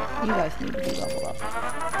 Oh, yeah, you guys need to be leveled up.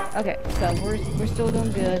 Okay, so we're still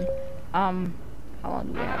doing good. How long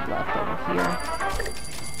do we have left over here?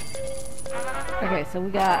 Okay, so we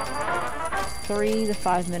got 3 to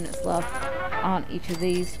 5 minutes left on each of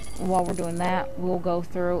these. While we're doing that, we'll go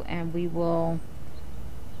through and we will...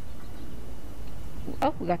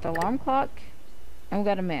 Oh, we got the alarm clock, and we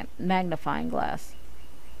got a magnifying glass.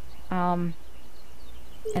 And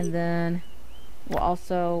then we'll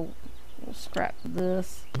scrap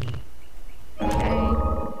this. Okay.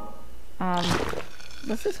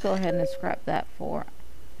 Let's just go ahead and scrap that for...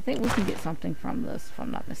 I think we can get something from this, if I'm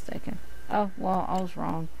not mistaken. Oh, well, I was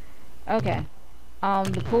wrong. Okay.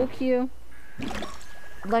 The pool cue,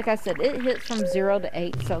 like I said, it hits from 0 to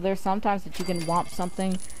 8, so there's sometimes that you can womp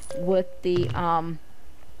something with the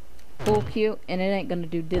pool cue, and it ain't gonna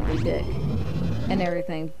do diddly dick and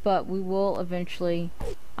everything, but we will eventually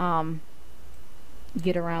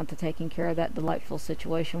get around to taking care of that delightful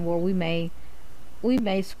situation where we may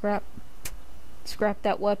scrap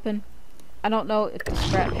that weapon. I don't know if the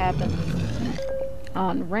scrap happens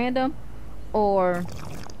on random, or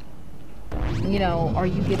you know, are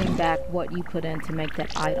you getting back what you put in to make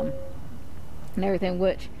that item and everything,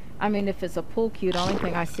 which, I mean, if it's a pool cue, the only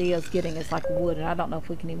thing I see us getting is like wood, and I don't know if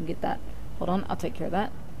we can even get that. Hold on, I'll take care of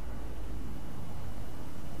that.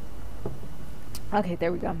 Okay,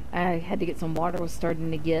 there we go. I had to get some water. Was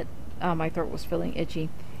starting to get, my throat was feeling itchy,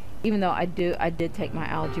 even though I did take my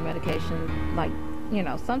allergy medication. Like, you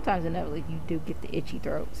know, sometimes inevitably you do get the itchy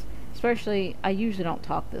throats, especially, I usually don't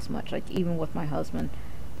talk this much, like even with my husband.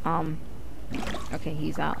 Okay,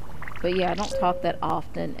 he's out. But yeah, I don't talk that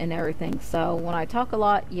often and everything, so when I talk a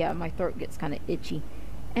lot, yeah, my throat gets kind of itchy,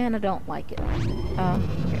 and I don't like it.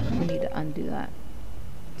 Okay, we need to undo that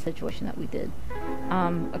situation that we did.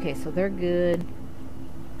 Okay, so they're good.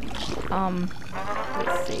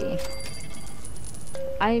 Let's see.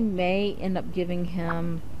 I may end up giving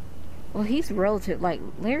him... Well, he's relative, like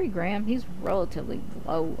Larry Graham, he's relatively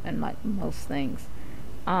low in like most things.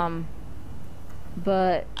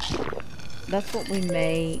 But that's what we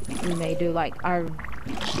may do. Like our...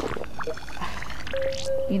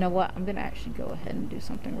 You know what? I'm gonna actually go ahead and do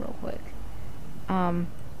something real quick.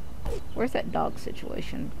 Where's that dog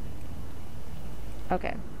situation?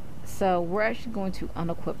 Okay, so we're actually going to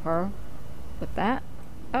unequip her with that.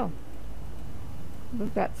 Oh,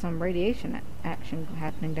 we've got some radiation action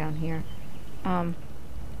happening down here.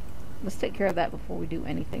 Let's take care of that before we do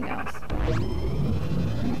anything else.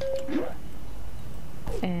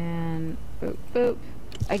 And boop boop.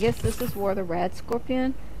 I guess this is where the rad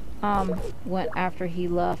scorpion went after he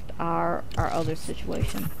left our other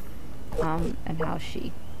situation. And how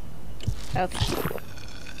she... Okay.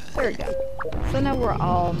 There we go. So now we're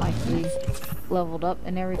all nicely leveled up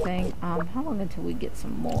and everything. How long until we get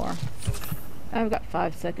some more? I've got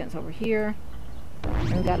 5 seconds over here.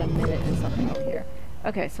 And we've got a minute and something over here.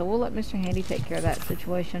 Okay, so we'll let Mr. Handy take care of that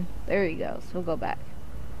situation. There he goes. He'll go back.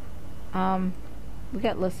 We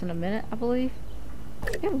got less than a minute, I believe.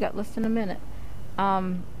 Yeah, we got less than a minute.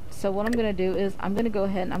 So what I'm going to do is I'm going to go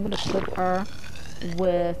ahead and I'm going to clip her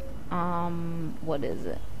with what is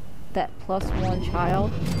it? That +1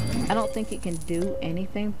 child. I don't think it can do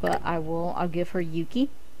anything, but I'll give her Yuki.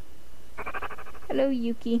 Hello,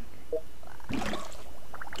 Yuki.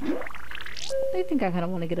 I think I kind of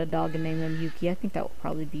want to get a dog and name him Yuki. I think that would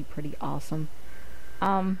probably be pretty awesome.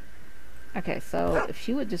 Okay, so if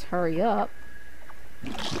she would just hurry up.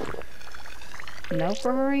 No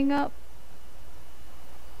for hurrying up.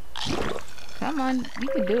 Come on, you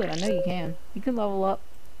can do it. I know you can. You can level up.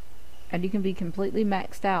 And you can be completely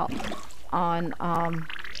maxed out on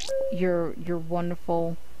your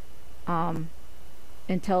wonderful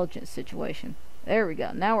intelligence situation. There we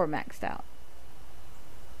go. Now we're maxed out.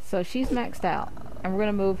 So she's maxed out. And we're going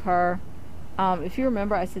to move her. If you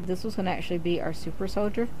remember, I said this was going to actually be our super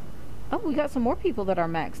soldier. Oh, we got some more people that are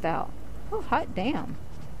maxed out. Oh, hot damn.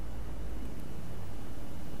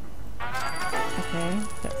 Okay,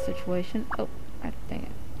 that situation. Oh, dang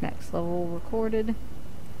it. Max level recorded.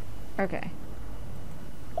 Okay.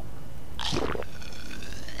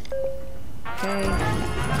 Okay,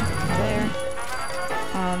 there.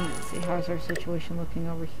 Let's see, how's our situation looking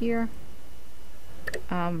over here?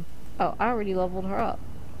 Oh, I already leveled her up.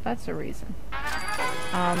 That's the reason. We'll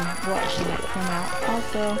actually max them out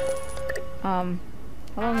also. How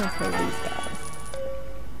long until these guys?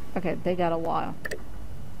 Okay, they got a while.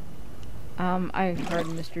 I heard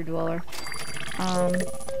Mr. Dweller.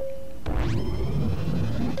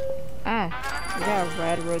 We got a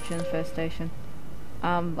rad roach infestation.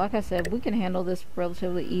 Like I said, we can handle this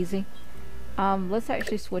relatively easy. Let's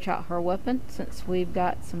actually switch out her weapon since we've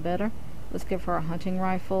got some better. Let's give her a hunting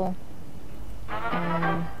rifle.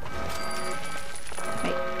 And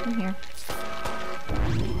hey, come here.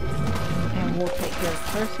 And we'll take care of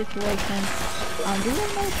her situation. Do we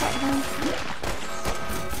have another shotgun?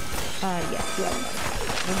 Yeah, we have another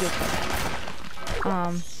shotgun. We'll get that.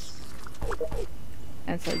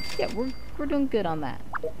 And so yeah, we're doing good on that.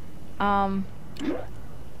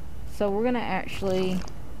 So we're gonna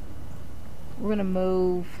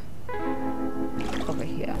move over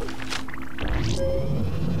here.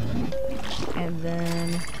 And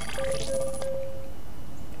then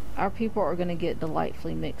our people are gonna get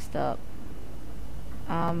delightfully mixed up.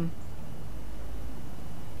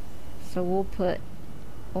 So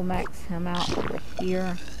we'll max him out over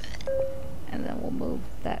here. And then we'll move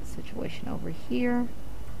that situation over here.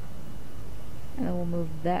 And then we'll move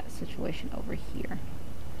that situation over here.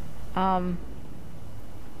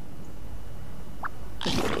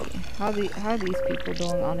 Let's see. How are these people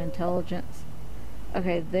doing on intelligence?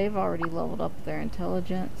 Okay, they've already leveled up their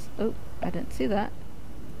intelligence. Oh, I didn't see that.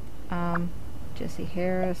 Jesse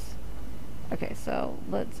Harris. Okay, so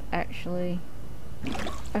let's actually...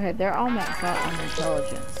 Okay, they're all maxed out on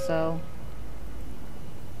intelligence, so...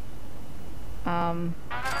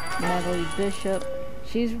 Natalie Bishop,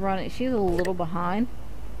 she's a little behind.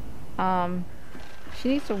 She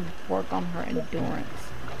needs to work on her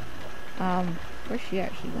endurance. Where's she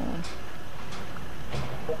actually going?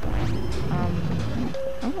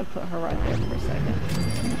 I'm gonna put her right there for a second.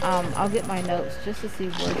 I'll get my notes just to see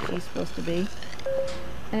where she's supposed to be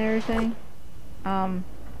and everything.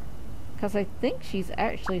 Because I think she's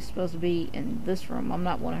actually supposed to be in this room. I'm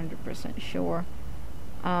not 100% sure.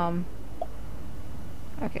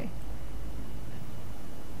 Okay.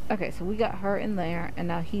 Okay, so we got her in there, and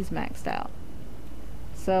now he's maxed out.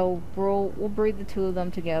 So we'll breed the two of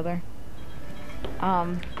them together.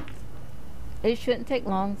 It shouldn't take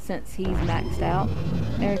long since he's maxed out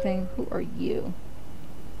and everything. Who are you?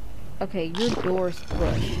 Okay, you're Doris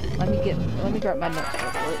Bush. Let me grab my notes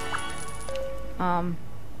real quick.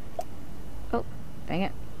 Oh, dang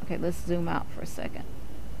it. Okay, let's zoom out for a second.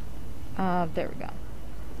 There we go.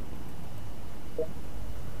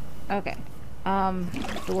 Okay.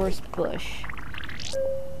 Doris Bush.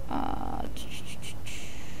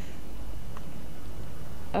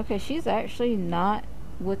 Okay, she's actually not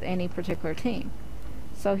with any particular team.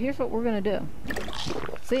 So here's what we're gonna do.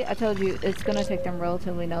 See, I told you it's gonna take them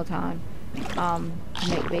relatively no time to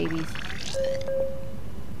make babies.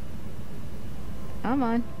 Come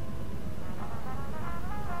on.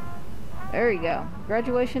 There you go.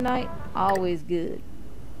 Graduation night, always good.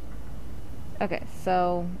 Okay,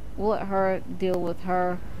 so we'll let her deal with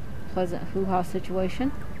her pleasant hoo-ha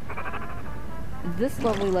situation. This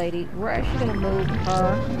lovely lady, we're actually going to move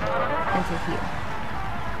her into here.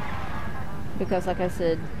 Because like I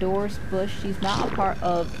said, Doris Bush, she's not a part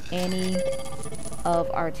of any of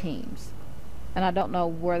our teams. And I don't know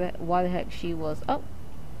why the heck she was. Oh,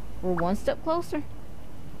 we're one step closer.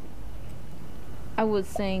 I would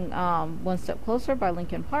sing One Step Closer by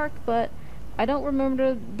Linkin Park, but I don't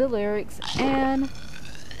remember the lyrics, and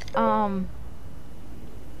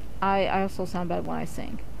I also sound bad when I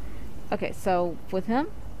sing. Okay, so with him,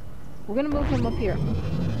 we're gonna move him up here.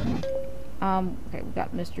 Okay, we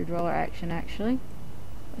got Mr. Driller action actually.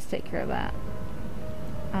 Let's take care of that.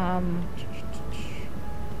 I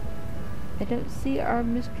don't see our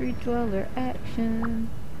Mystery Dweller action.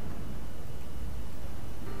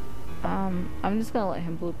 I'm just gonna let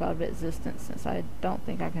him bloop out of existence since I don't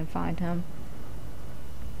think I can find him.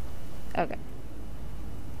 Okay.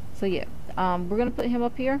 So yeah, we're gonna put him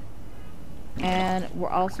up here, and we're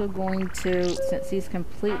also going to, since he's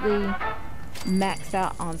completely maxed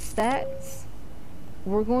out on stats,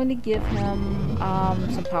 we're going to give him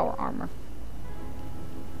some power armor.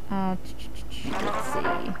 Let's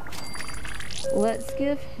see. Let's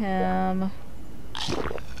give him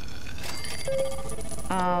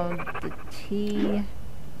the T.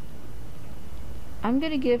 I'm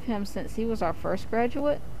gonna give him, since he was our first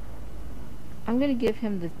graduate, I'm gonna give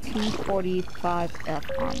him the T45F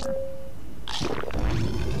armor.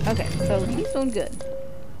 Okay, so he's doing good.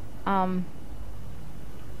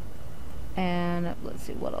 And let's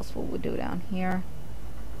see what else will we do down here.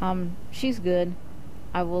 She's good,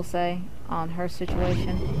 I will say, on her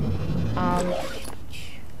situation.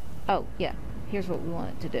 Oh yeah, here's what we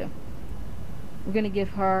wanted to do. We're gonna give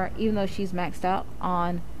her, even though she's maxed out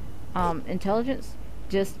on intelligence,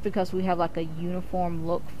 just because we have like a uniform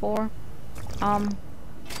look for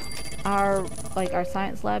our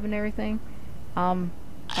science lab and everything, I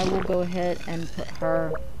will go ahead and put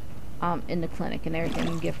her in the clinic and everything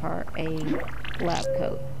and give her a lab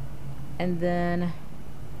coat. And then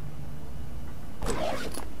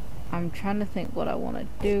I'm trying to think what I want to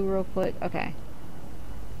do real quick. Okay,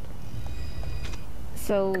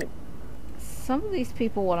 so some of these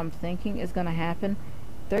people, what I'm thinking is going to happen,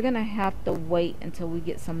 they're going to have to wait until we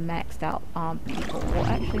get some maxed out people. Well,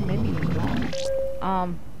 actually, maybe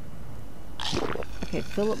wrong. Okay,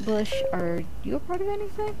 Philip Bush, are you a part of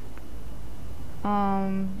anything?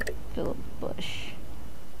 Philip Bush.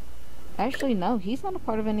 Actually, no, he's not a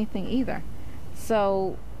part of anything either.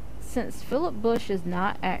 So, since Philip Bush is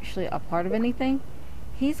not actually a part of anything,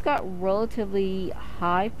 he's got relatively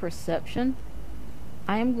high perception.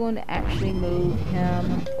 I am going to actually move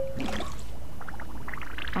him.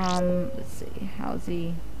 Let's see, how's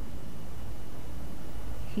he?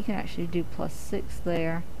 He can actually do +6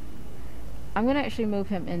 there. I'm going to actually move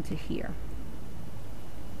him into here.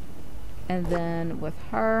 And then with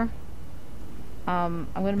her, I'm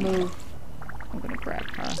going to grab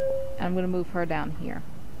her. And I'm going to move her down here.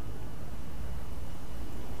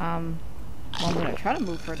 Well, I'm going to try to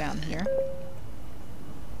move her down here.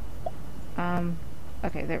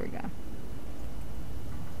 Okay, there we go.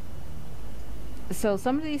 So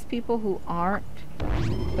some of these people who aren't,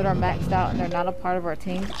 that are maxed out and they're not a part of our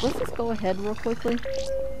team, let's just go ahead real quickly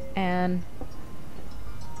and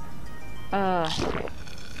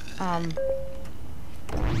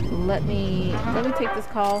let me take this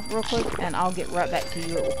call real quick and I'll get right back to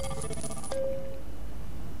you.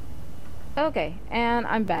 Okay, and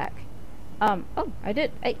I'm back. Oh, I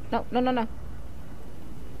did. Hey, no.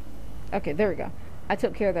 Okay, there we go. I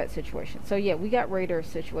took care of that situation. So yeah, we got Raider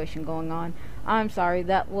situation going on. I'm sorry,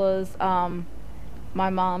 that was my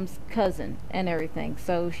mom's cousin and everything.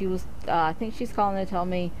 So she was, I think she's calling to tell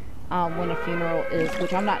me when a funeral is,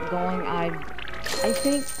 which I'm not going. I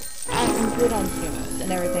think I'm good on funerals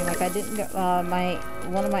and everything. Like I didn't go,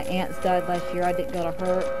 one of my aunts died last year. I didn't go to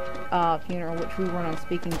her funeral, which we weren't on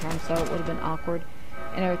speaking terms, so it would have been awkward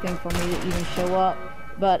and everything for me to even show up.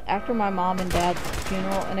 But after my mom and dad's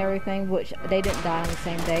funeral and everything, which they didn't die on the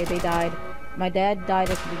same day, they died, my dad died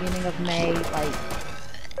at the beginning of May, like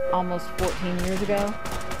almost 14 years ago,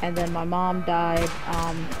 and then my mom died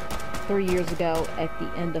 3 years ago at the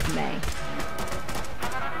end of May.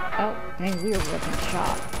 Oh, dang, we were getting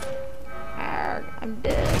shot. Arrgh, I'm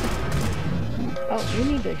dead. Oh, we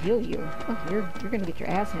need to heal you. Oh, you're gonna get your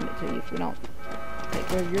ass handed to you if we don't take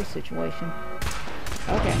care of your situation.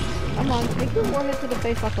 Okay, come on, take your warhead to the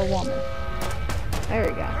face like a woman. There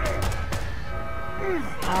we go.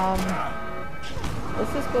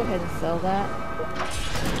 Let's just go ahead and sell that.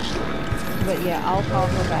 But yeah, I'll call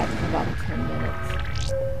her back in about 10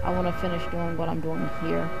 minutes. I want to finish doing what I'm doing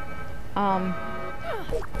here.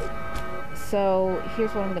 So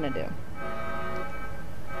here's what I'm gonna do.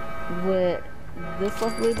 With this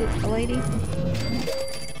lovely lady,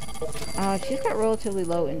 she's got relatively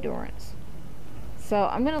low endurance. So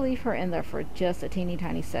I'm going to leave her in there for just a teeny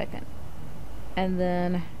tiny second. And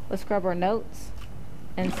then let's grab our notes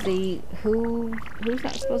and see who's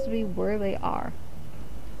not supposed to be where they are.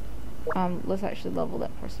 Let's actually level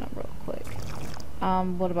that person up real quick.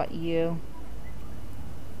 What about you?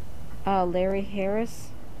 Larry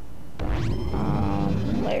Harris.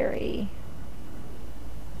 Larry.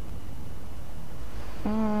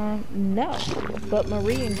 No. But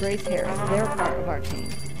Marie and Grace Harris, they're part of our team.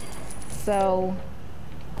 So...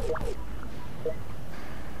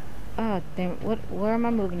 oh, damn it. Where am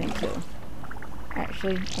I moving him to?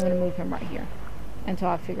 Actually, I'm going to move him right here. Until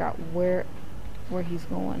I figure out where he's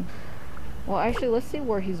going. Well, actually, let's see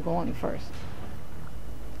where he's going first.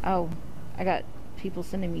 Oh, I got people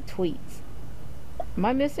sending me tweets. Am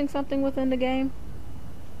I missing something within the game?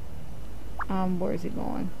 Where is he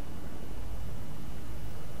going?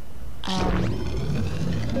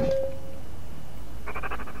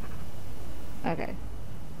 Okay.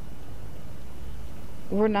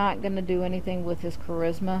 We're not gonna do anything with his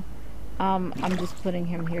charisma. I'm just putting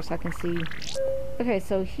him here so I can see. Okay,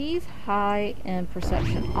 so he's high in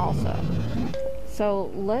perception also.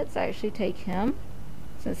 So let's actually take him,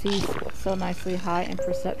 since he's so nicely high in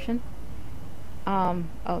perception. Oh,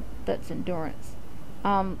 that's endurance.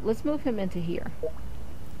 Let's move him into here.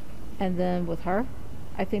 And then with her,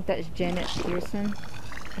 I think that's Janet Pearson,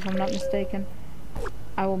 if I'm not mistaken.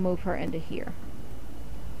 I will move her into here.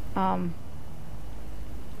 And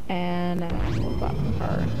what about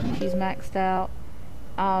her? She's maxed out.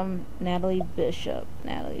 Natalie Bishop.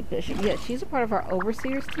 Yeah, she's a part of our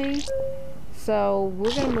overseers team. So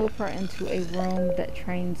we're gonna move her into a room that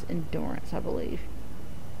trains endurance, I believe.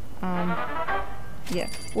 Yeah,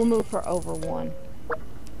 we'll move her over one.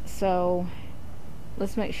 So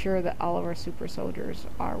let's make sure that all of our super soldiers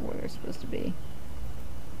are where they're supposed to be.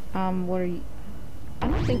 What are you? I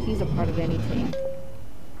don't think he's a part of any team.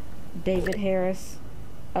 David Harris.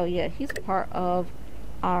 Oh yeah, he's a part of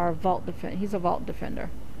our vault defense. He's a vault defender.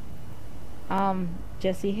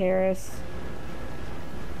 Jesse Harris.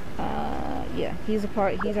 Yeah, he's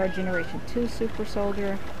our Generation 2 super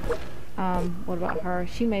soldier. What about her?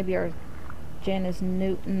 She may be our Janice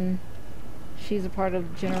Newton. She's a part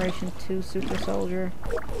of Generation 2 super soldier.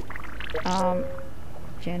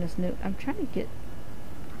 Janice Newton. I'm trying to get...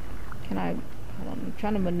 hold on, I'm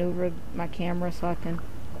trying to maneuver my camera so I can...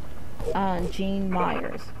 Jean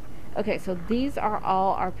Myers. Okay, so these are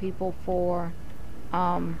all our people for...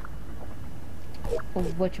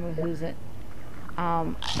 who's it?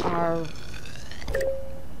 Our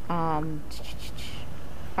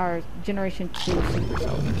Generation 2 super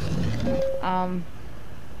soldiers.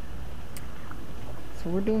 So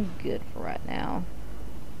we're doing good for right now.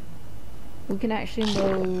 We can actually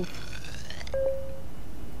move...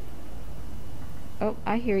 oh,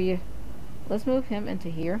 I hear you. Let's move him into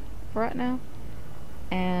here for right now.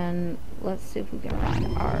 And let's see if we can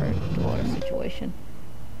find our daughter situation.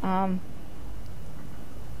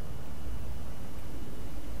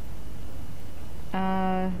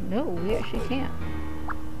 No, we actually can't.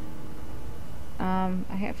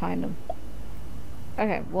 I can't find them.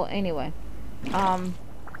 Okay, well, anyway.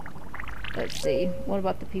 Let's see. What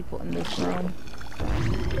about the people in this room?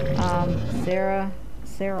 Sarah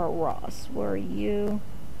Ross, where are you?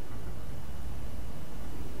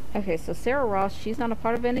 Okay, so Sarah Ross, she's not a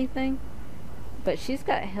part of anything, but she's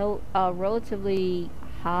got relatively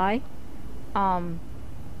high.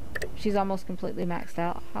 She's almost completely maxed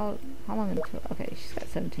out. How long until? Okay, she's got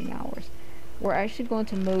 17 hours. We're actually going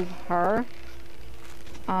to move her.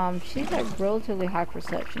 She's got relatively high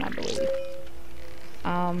perception, I believe.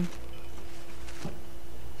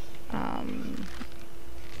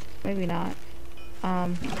 Maybe not.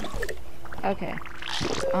 Okay.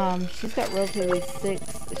 She's got relatively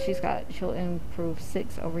 6. She'll improve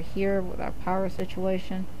 6 over here with our power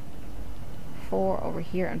situation. 4 over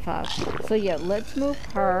here and 5. So yeah, let's move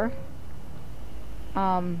her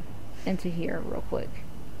into here real quick.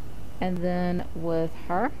 And then with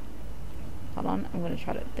her, hold on, I'm gonna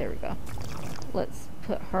try to, there we go. Let's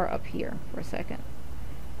put her up here for a second.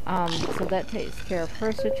 So that takes care of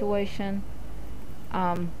her situation.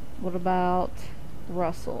 What about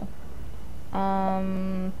Russell?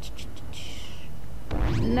 No,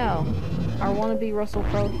 our wannabe Russell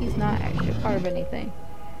Crowe, he's not actually part of anything.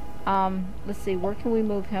 Let's see, where can we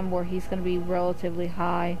move him where he's going to be relatively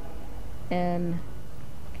high in...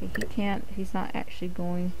 okay, he's not actually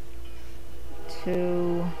going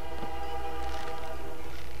to...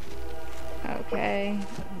 okay,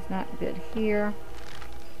 he's not good here.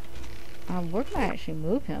 Where can I actually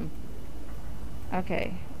move him?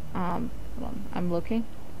 Okay, hold on, I'm looking.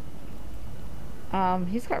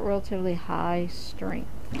 He's got relatively high strength.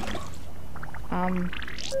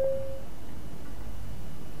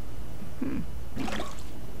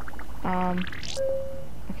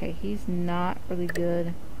 Okay, he's not really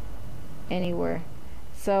good anywhere.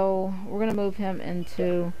 So, we're gonna move him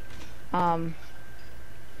into,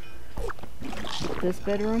 this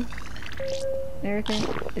bedroom. and everything.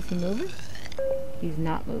 Is he moving? He's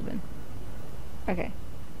not moving. Okay.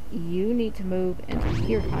 You need to move into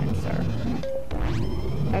here, kind sir.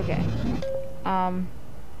 Okay.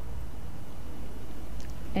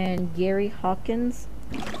 And Gary Hawkins.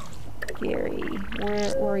 Gary.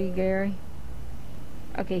 Where are you, Gary?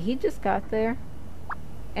 Okay, he just got there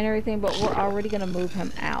and everything, but we're already going to move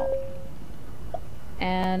him out.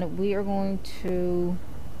 And we are going to...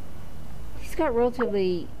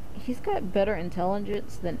 He's got better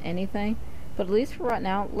intelligence than anything, but at least for right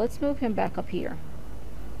now, let's move him back up here.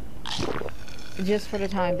 Just for the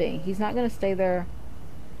time being. He's not going to stay there.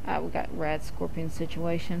 We got Rad Scorpion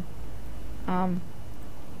situation.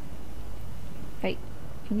 Hey,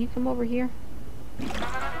 can you come over here?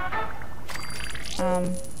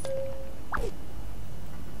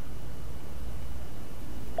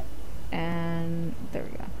 And there we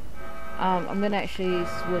go. I'm gonna actually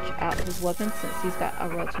switch out his weapon since he's got a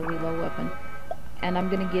relatively low weapon. And I'm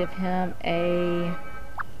gonna give him a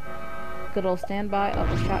good old standby of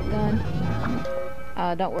a shotgun.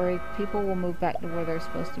 Don't worry, people will move back to where they're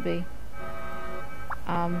supposed to be.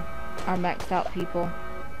 Our maxed out people.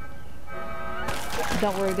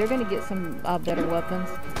 Don't worry, they're gonna get some better weapons.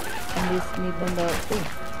 And we just need them to... Ooh.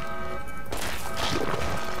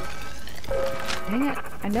 Dang it,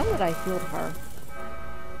 I know that I healed her.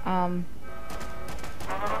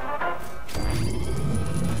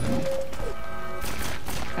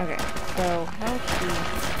 Okay, so how is she?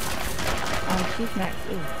 She's maxed.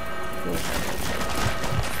 Ooh, good.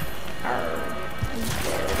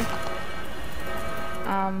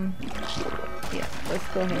 Yeah, let's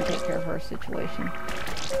go ahead and take care of her situation.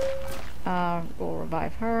 We'll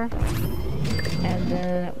revive her, and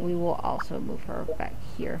then we will also move her back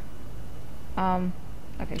here.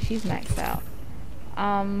 Okay, she's maxed out.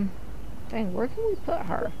 Dang, where can we put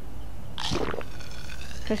her?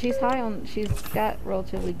 Because she's got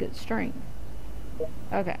relatively good strength.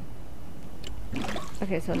 Okay.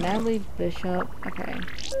 Okay, so Natalie Bishop, okay.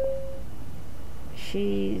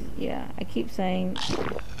 Yeah, I keep saying,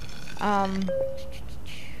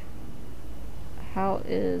 how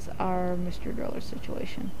is our Mr. Driller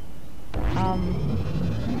situation?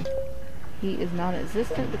 He is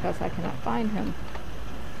non-existent because I cannot find him.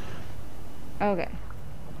 Okay.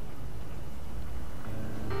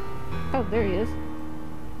 Oh, there he is.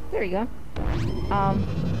 There you go.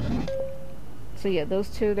 So yeah, those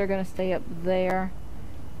two, they're gonna stay up there.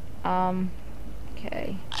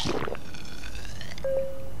 Okay.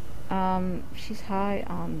 She's high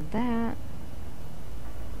on that.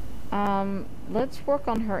 Let's work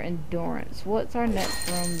on her endurance. What's our next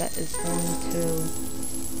room that is going to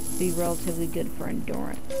be relatively good for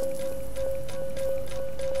endurance?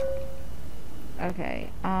 Okay,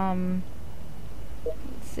 let's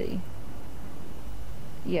see.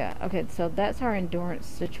 Yeah, okay, so that's our endurance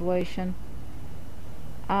situation.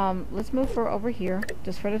 Let's move her over here,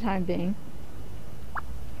 just for the time being.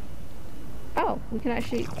 Oh, we can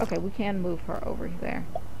actually, okay, we can move her over there.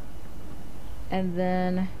 And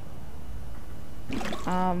then,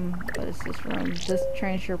 what is this room? This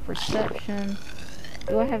trains your perception.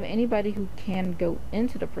 Do I have anybody who can go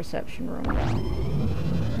into the perception room,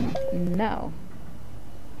 though? No.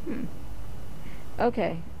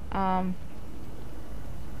 Okay,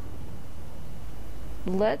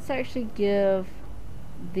 let's actually give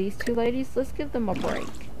these two ladies, let's give them a break.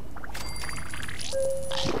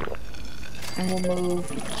 And we'll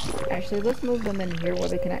move, actually let's move them in here where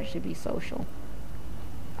they can actually be social.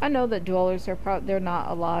 I know that dwellers are they're not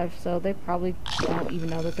alive, so they probably don't even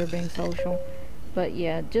know that they're being social. But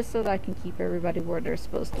yeah, just so that I can keep everybody where they're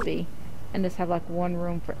supposed to be. And just have like one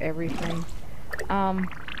room for everything.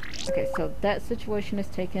 Okay, so that situation is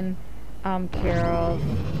taken care of.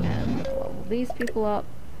 And we'll level these people up.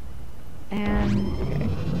 And, okay.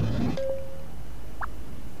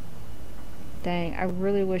 Dang, I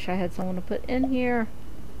really wish I had someone to put in here.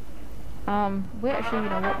 We actually, you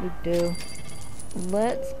know what we do?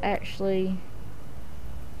 Let's actually...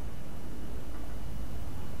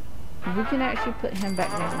 We can actually put him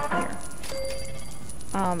back down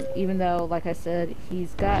here. Even though, like I said,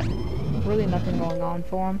 he's got really nothing going on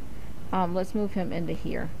for him. Let's move him into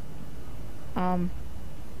here. And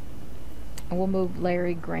we'll move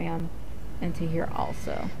Larry Graham into here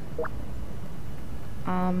also.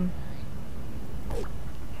 How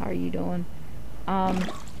are you doing?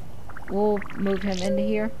 We'll move him into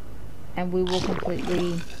here, and we will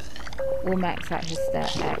we'll max out his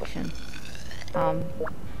stat action.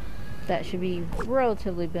 That should be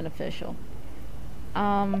relatively beneficial.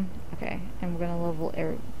 Okay, and we're gonna level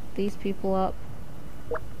these people up.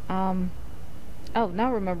 Oh,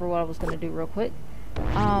 now remember what I was gonna do real quick.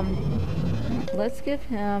 Let's give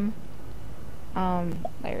him,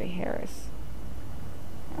 Larry Harris.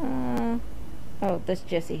 Oh, that's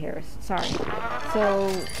Jesse Harris. Sorry. So,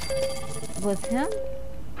 with him,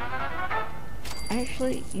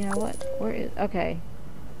 actually, you know what? Where is, okay.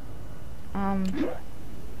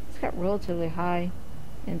 It's got relatively high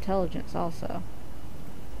intelligence also.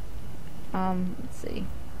 Let's see.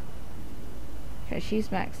 Okay, she's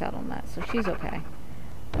maxed out on that, so she's okay.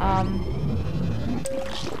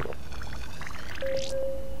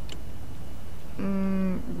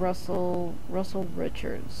 Russell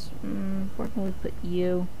Richards. Where can we put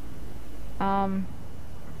you?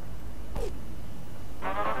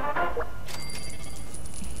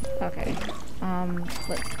 Okay.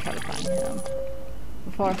 Let's try to find him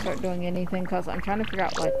before I start doing anything, because I'm trying to figure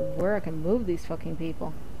out, like, where I can move these fucking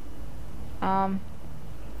people. We're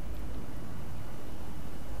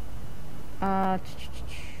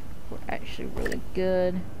actually really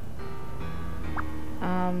good.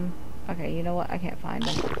 Okay, you know what? I can't find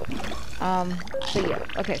them. But yeah,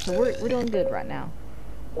 okay, so we're doing good right now.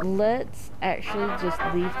 Let's actually just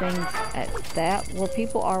leave things at that, where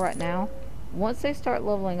people are right now. Once they start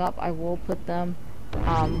leveling up, I will put them,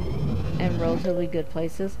 in relatively good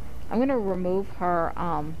places. I'm gonna remove her,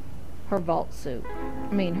 her vault suit.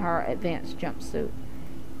 I mean, her advanced jumpsuit.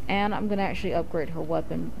 And I'm gonna actually upgrade her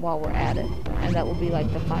weapon while we're at it. And that will be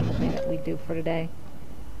like the final thing that we do for today.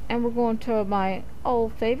 And we're going to my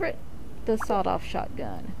old favorite, the sawed-off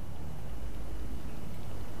shotgun.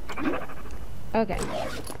 Okay.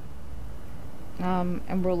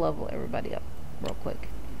 And we'll level everybody up real quick.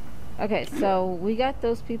 Okay, so we got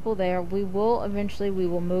those people there. We will eventually, we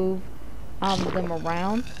will move them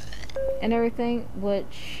around and everything,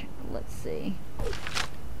 which, let's see.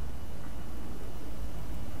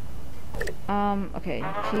 Okay,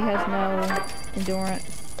 she has no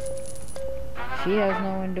endurance. She has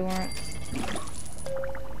no endurance.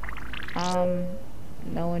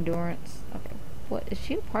 No endurance. Okay, what, is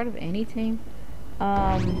she a part of any team?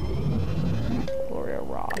 Gloria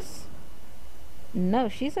Ross. No,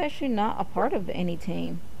 she's actually not a part of any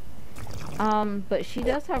team. But she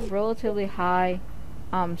does have relatively high,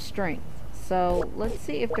 strength. So, let's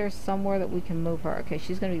see if there's somewhere that we can move her. Okay,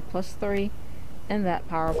 she's gonna be +3 in that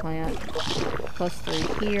power plant,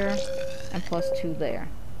 +3 here, and +2 there.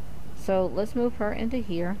 So, let's move her into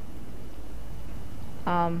here.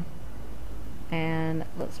 And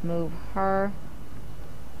let's move her.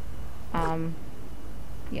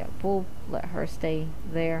 Yeah, we'll let her stay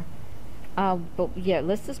there. But yeah,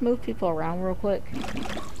 let's just move people around real quick.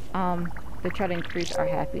 To try to increase our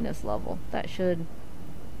happiness level. That should,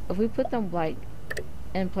 if we put them like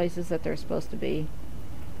in places that they're supposed to be.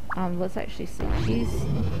 Let's actually see.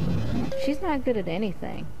 She's not good at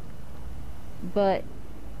anything. But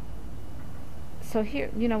so here,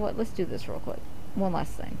 you know what? Let's do this real quick. One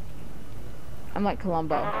last thing. I'm like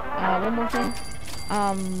Columbo. One more thing.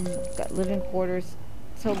 Got living quarters.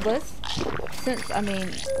 So let's, since, I mean,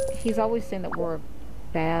 he's always saying that we're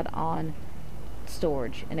bad on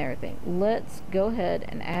storage and everything. Let's go ahead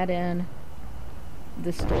and add in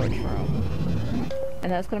the storage room.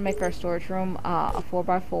 And that's going to make our storage room a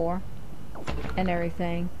 4x4 and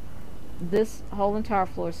everything. This whole entire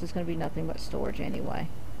floor is just going to be nothing but storage anyway.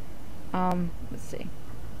 Let's see.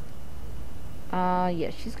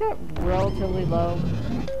 Yeah, she's got relatively low.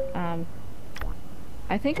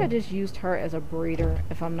 I think I just used her as a breeder,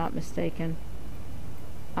 if I'm not mistaken.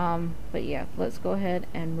 But yeah, let's go ahead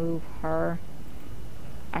and move her.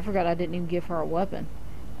 I forgot I didn't even give her a weapon.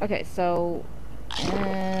 Okay, so,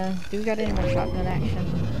 do we got any more shotgun action?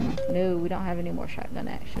 No, we don't have any more shotgun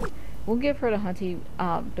action. We'll give her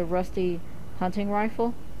the rusty hunting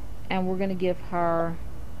rifle, and we're gonna give her,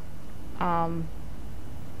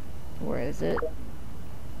 where is it?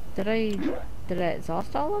 Did I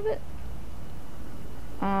exhaust all of it?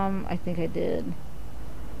 I think I did.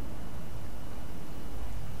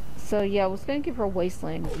 So yeah, I was gonna give her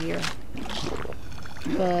wasteland gear,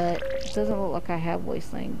 but it doesn't look like I have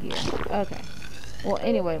wasteland gear. Okay. Well,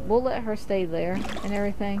 anyway, we'll let her stay there and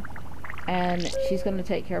everything, and she's gonna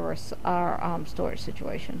take care of our storage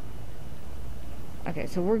situation. Okay,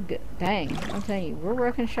 so we're good. Dang, I'm telling you, we're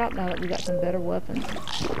wrecking shop now that we got some better weapons.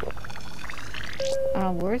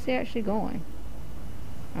 Where is he actually going?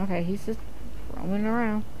 Okay, he's just roaming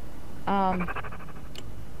around.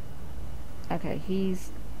 Okay,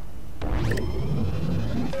 he's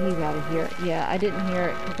out of here. Yeah, I didn't hear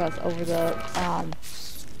it because over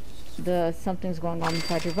the something's going on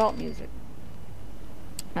inside your vault music.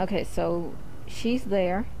 Okay, so she's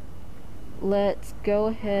there. Let's go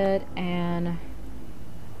ahead and,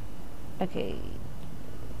 okay,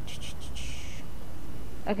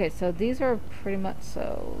 Okay, so these are pretty much,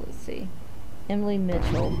 so let's see. Emily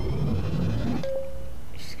Mitchell.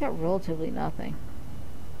 She's got relatively nothing.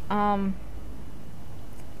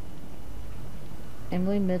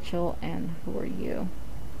 Emily Mitchell, and who are you?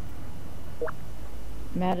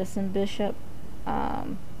 Madison Bishop.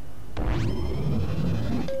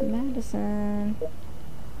 Madison.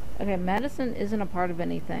 Okay, Madison isn't a part of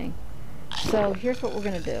anything. So here's what we're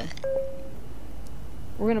gonna do.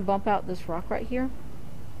 We're gonna bump out this rock right here.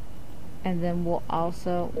 And then we'll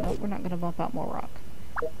also, nope, we're not gonna bump out more rock.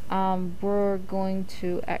 We're going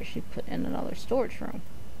to actually put in another storage room.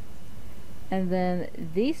 And then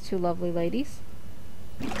these two lovely ladies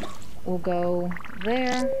will go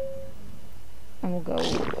there, and we'll go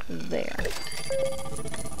there.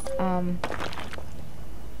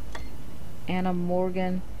 Anna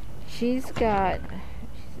Morgan, she's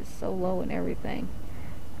so low and everything.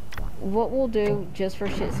 What we'll do, just for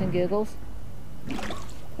shits and giggles,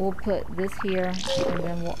 we'll put this here, and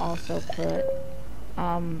then we'll also put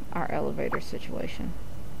our elevator situation.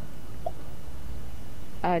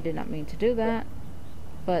 I did not mean to do that,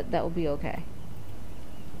 but that will be okay,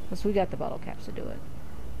 because we got the bottle caps to do it,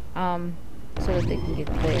 so that they can get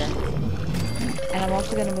there. And I'm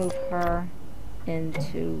also going to move her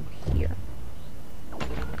into here.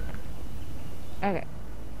 Okay.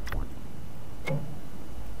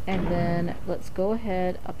 And then let's go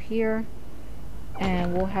ahead up here,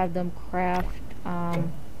 and we'll have them craft,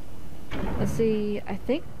 let's see, I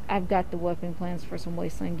think I've got the weapon plans for some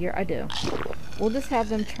wasteland gear. I do. We'll just have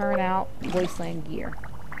them turn out wasteland gear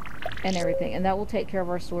and everything, and that will take care of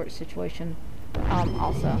our storage situation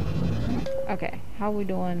also. Okay, how are we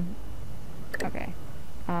doing? Okay.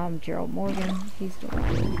 Gerald Morgan, he's doing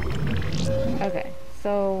good. Okay,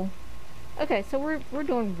 so we're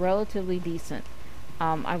doing relatively decent,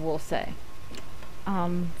 I will say,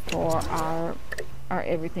 for our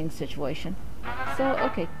everything situation. So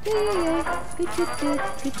okay, yeah,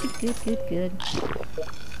 good.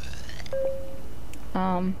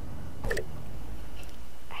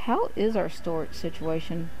 How is our storage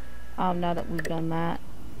situation now that we've done that?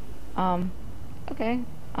 Okay,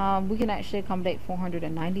 we can actually accommodate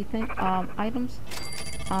 490 items.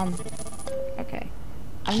 Okay,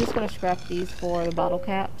 I'm just gonna scrap these for the bottle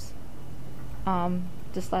caps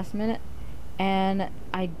just last minute. And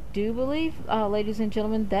I do believe, ladies and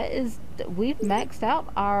gentlemen, we've maxed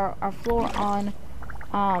out our floor on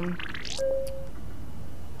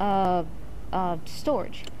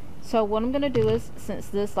storage. So what I'm gonna do is, since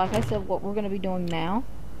this, like I said, what we're gonna be doing now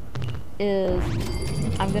is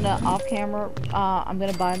I'm gonna off camera, I'm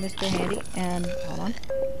gonna buy Mr. Handy, and hold on.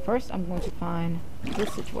 First, I'm going to find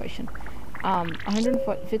this situation.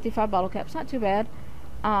 155 bottle caps, not too bad.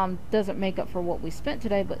 Doesn't make up for what we spent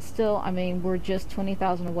today, but still, I mean, we're just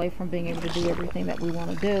 20,000 away from being able to do everything that we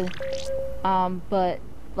want to do. But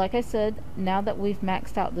like I said, now that we've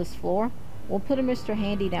maxed out this floor, we'll put a Mr.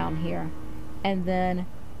 Handy down here, and then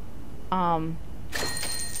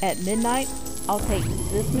at midnight, I'll take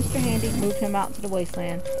this Mr. Handy, move him out to the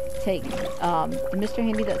wasteland, take the Mr.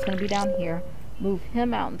 Handy that's going to be down here, move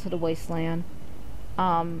him out into the wasteland.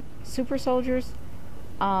 Super soldiers,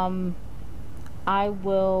 I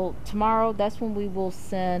will, tomorrow, that's when we will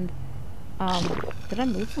send, did I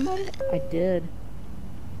move somebody? I did.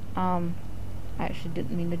 I actually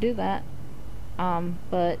didn't mean to do that.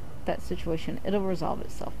 But that situation, it'll resolve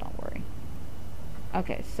itself, don't worry.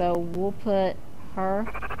 Okay, so we'll put her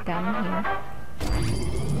down here.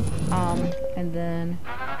 And then,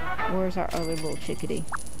 where's our other little chickadee?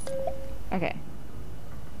 Okay.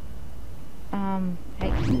 Hey,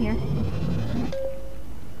 come here.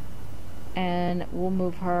 And we'll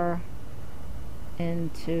move her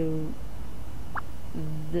into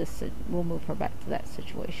this, we'll move her back to that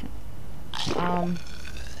situation.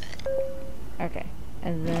 Okay,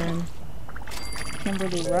 and then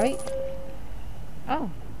Kimberly Wright. Oh,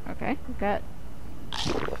 okay,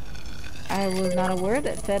 I was not aware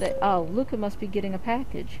that FedEx, oh, Luca must be getting a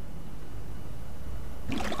package.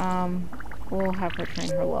 We'll have her train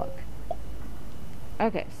her luck.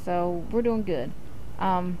 Okay, so we're doing good.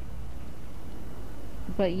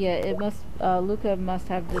 But yeah, it must, Luca must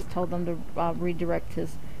have just told them to redirect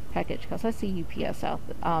his package, because I see UPS out,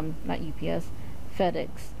 not UPS, FedEx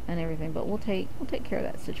and everything, but we'll take care of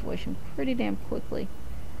that situation pretty damn quickly.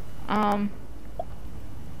 How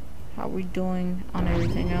are we doing on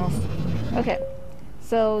everything else? Okay,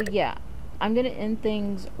 so yeah, I'm gonna end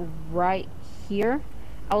things right here.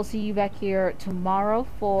 I will see you back here tomorrow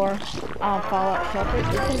for Fallout Shelter.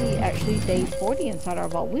 This will be actually day 40 inside our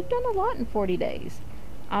vault. We've done a lot in 40 days.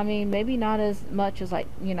 I mean, maybe not as much as, like,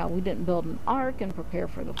 you know, we didn't build an ark and prepare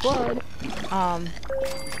for the flood.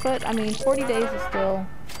 But I mean, 40 days is still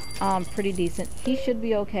pretty decent. He should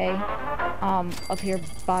be okay up here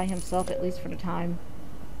by himself, at least for the time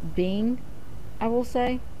being, I will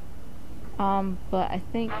say. But I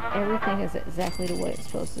think everything is exactly the way it's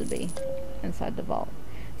supposed to be inside the vault.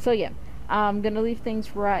 So yeah, I'm gonna leave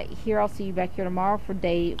things right here. I'll see you back here tomorrow for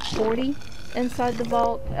day 40 inside the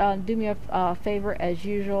vault. Do me a favor, as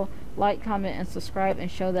usual, like, comment, and subscribe, and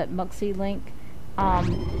show that Muxy link a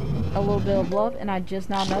little bit of love. And I just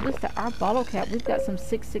now noticed that our bottle cap, we've got some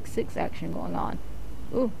 666 action going on.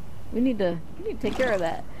 Ooh, we need to take care of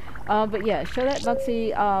that. But yeah, show that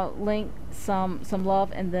Muxy link some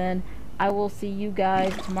love, and then I will see you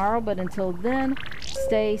guys tomorrow. But until then,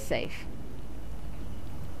 stay safe.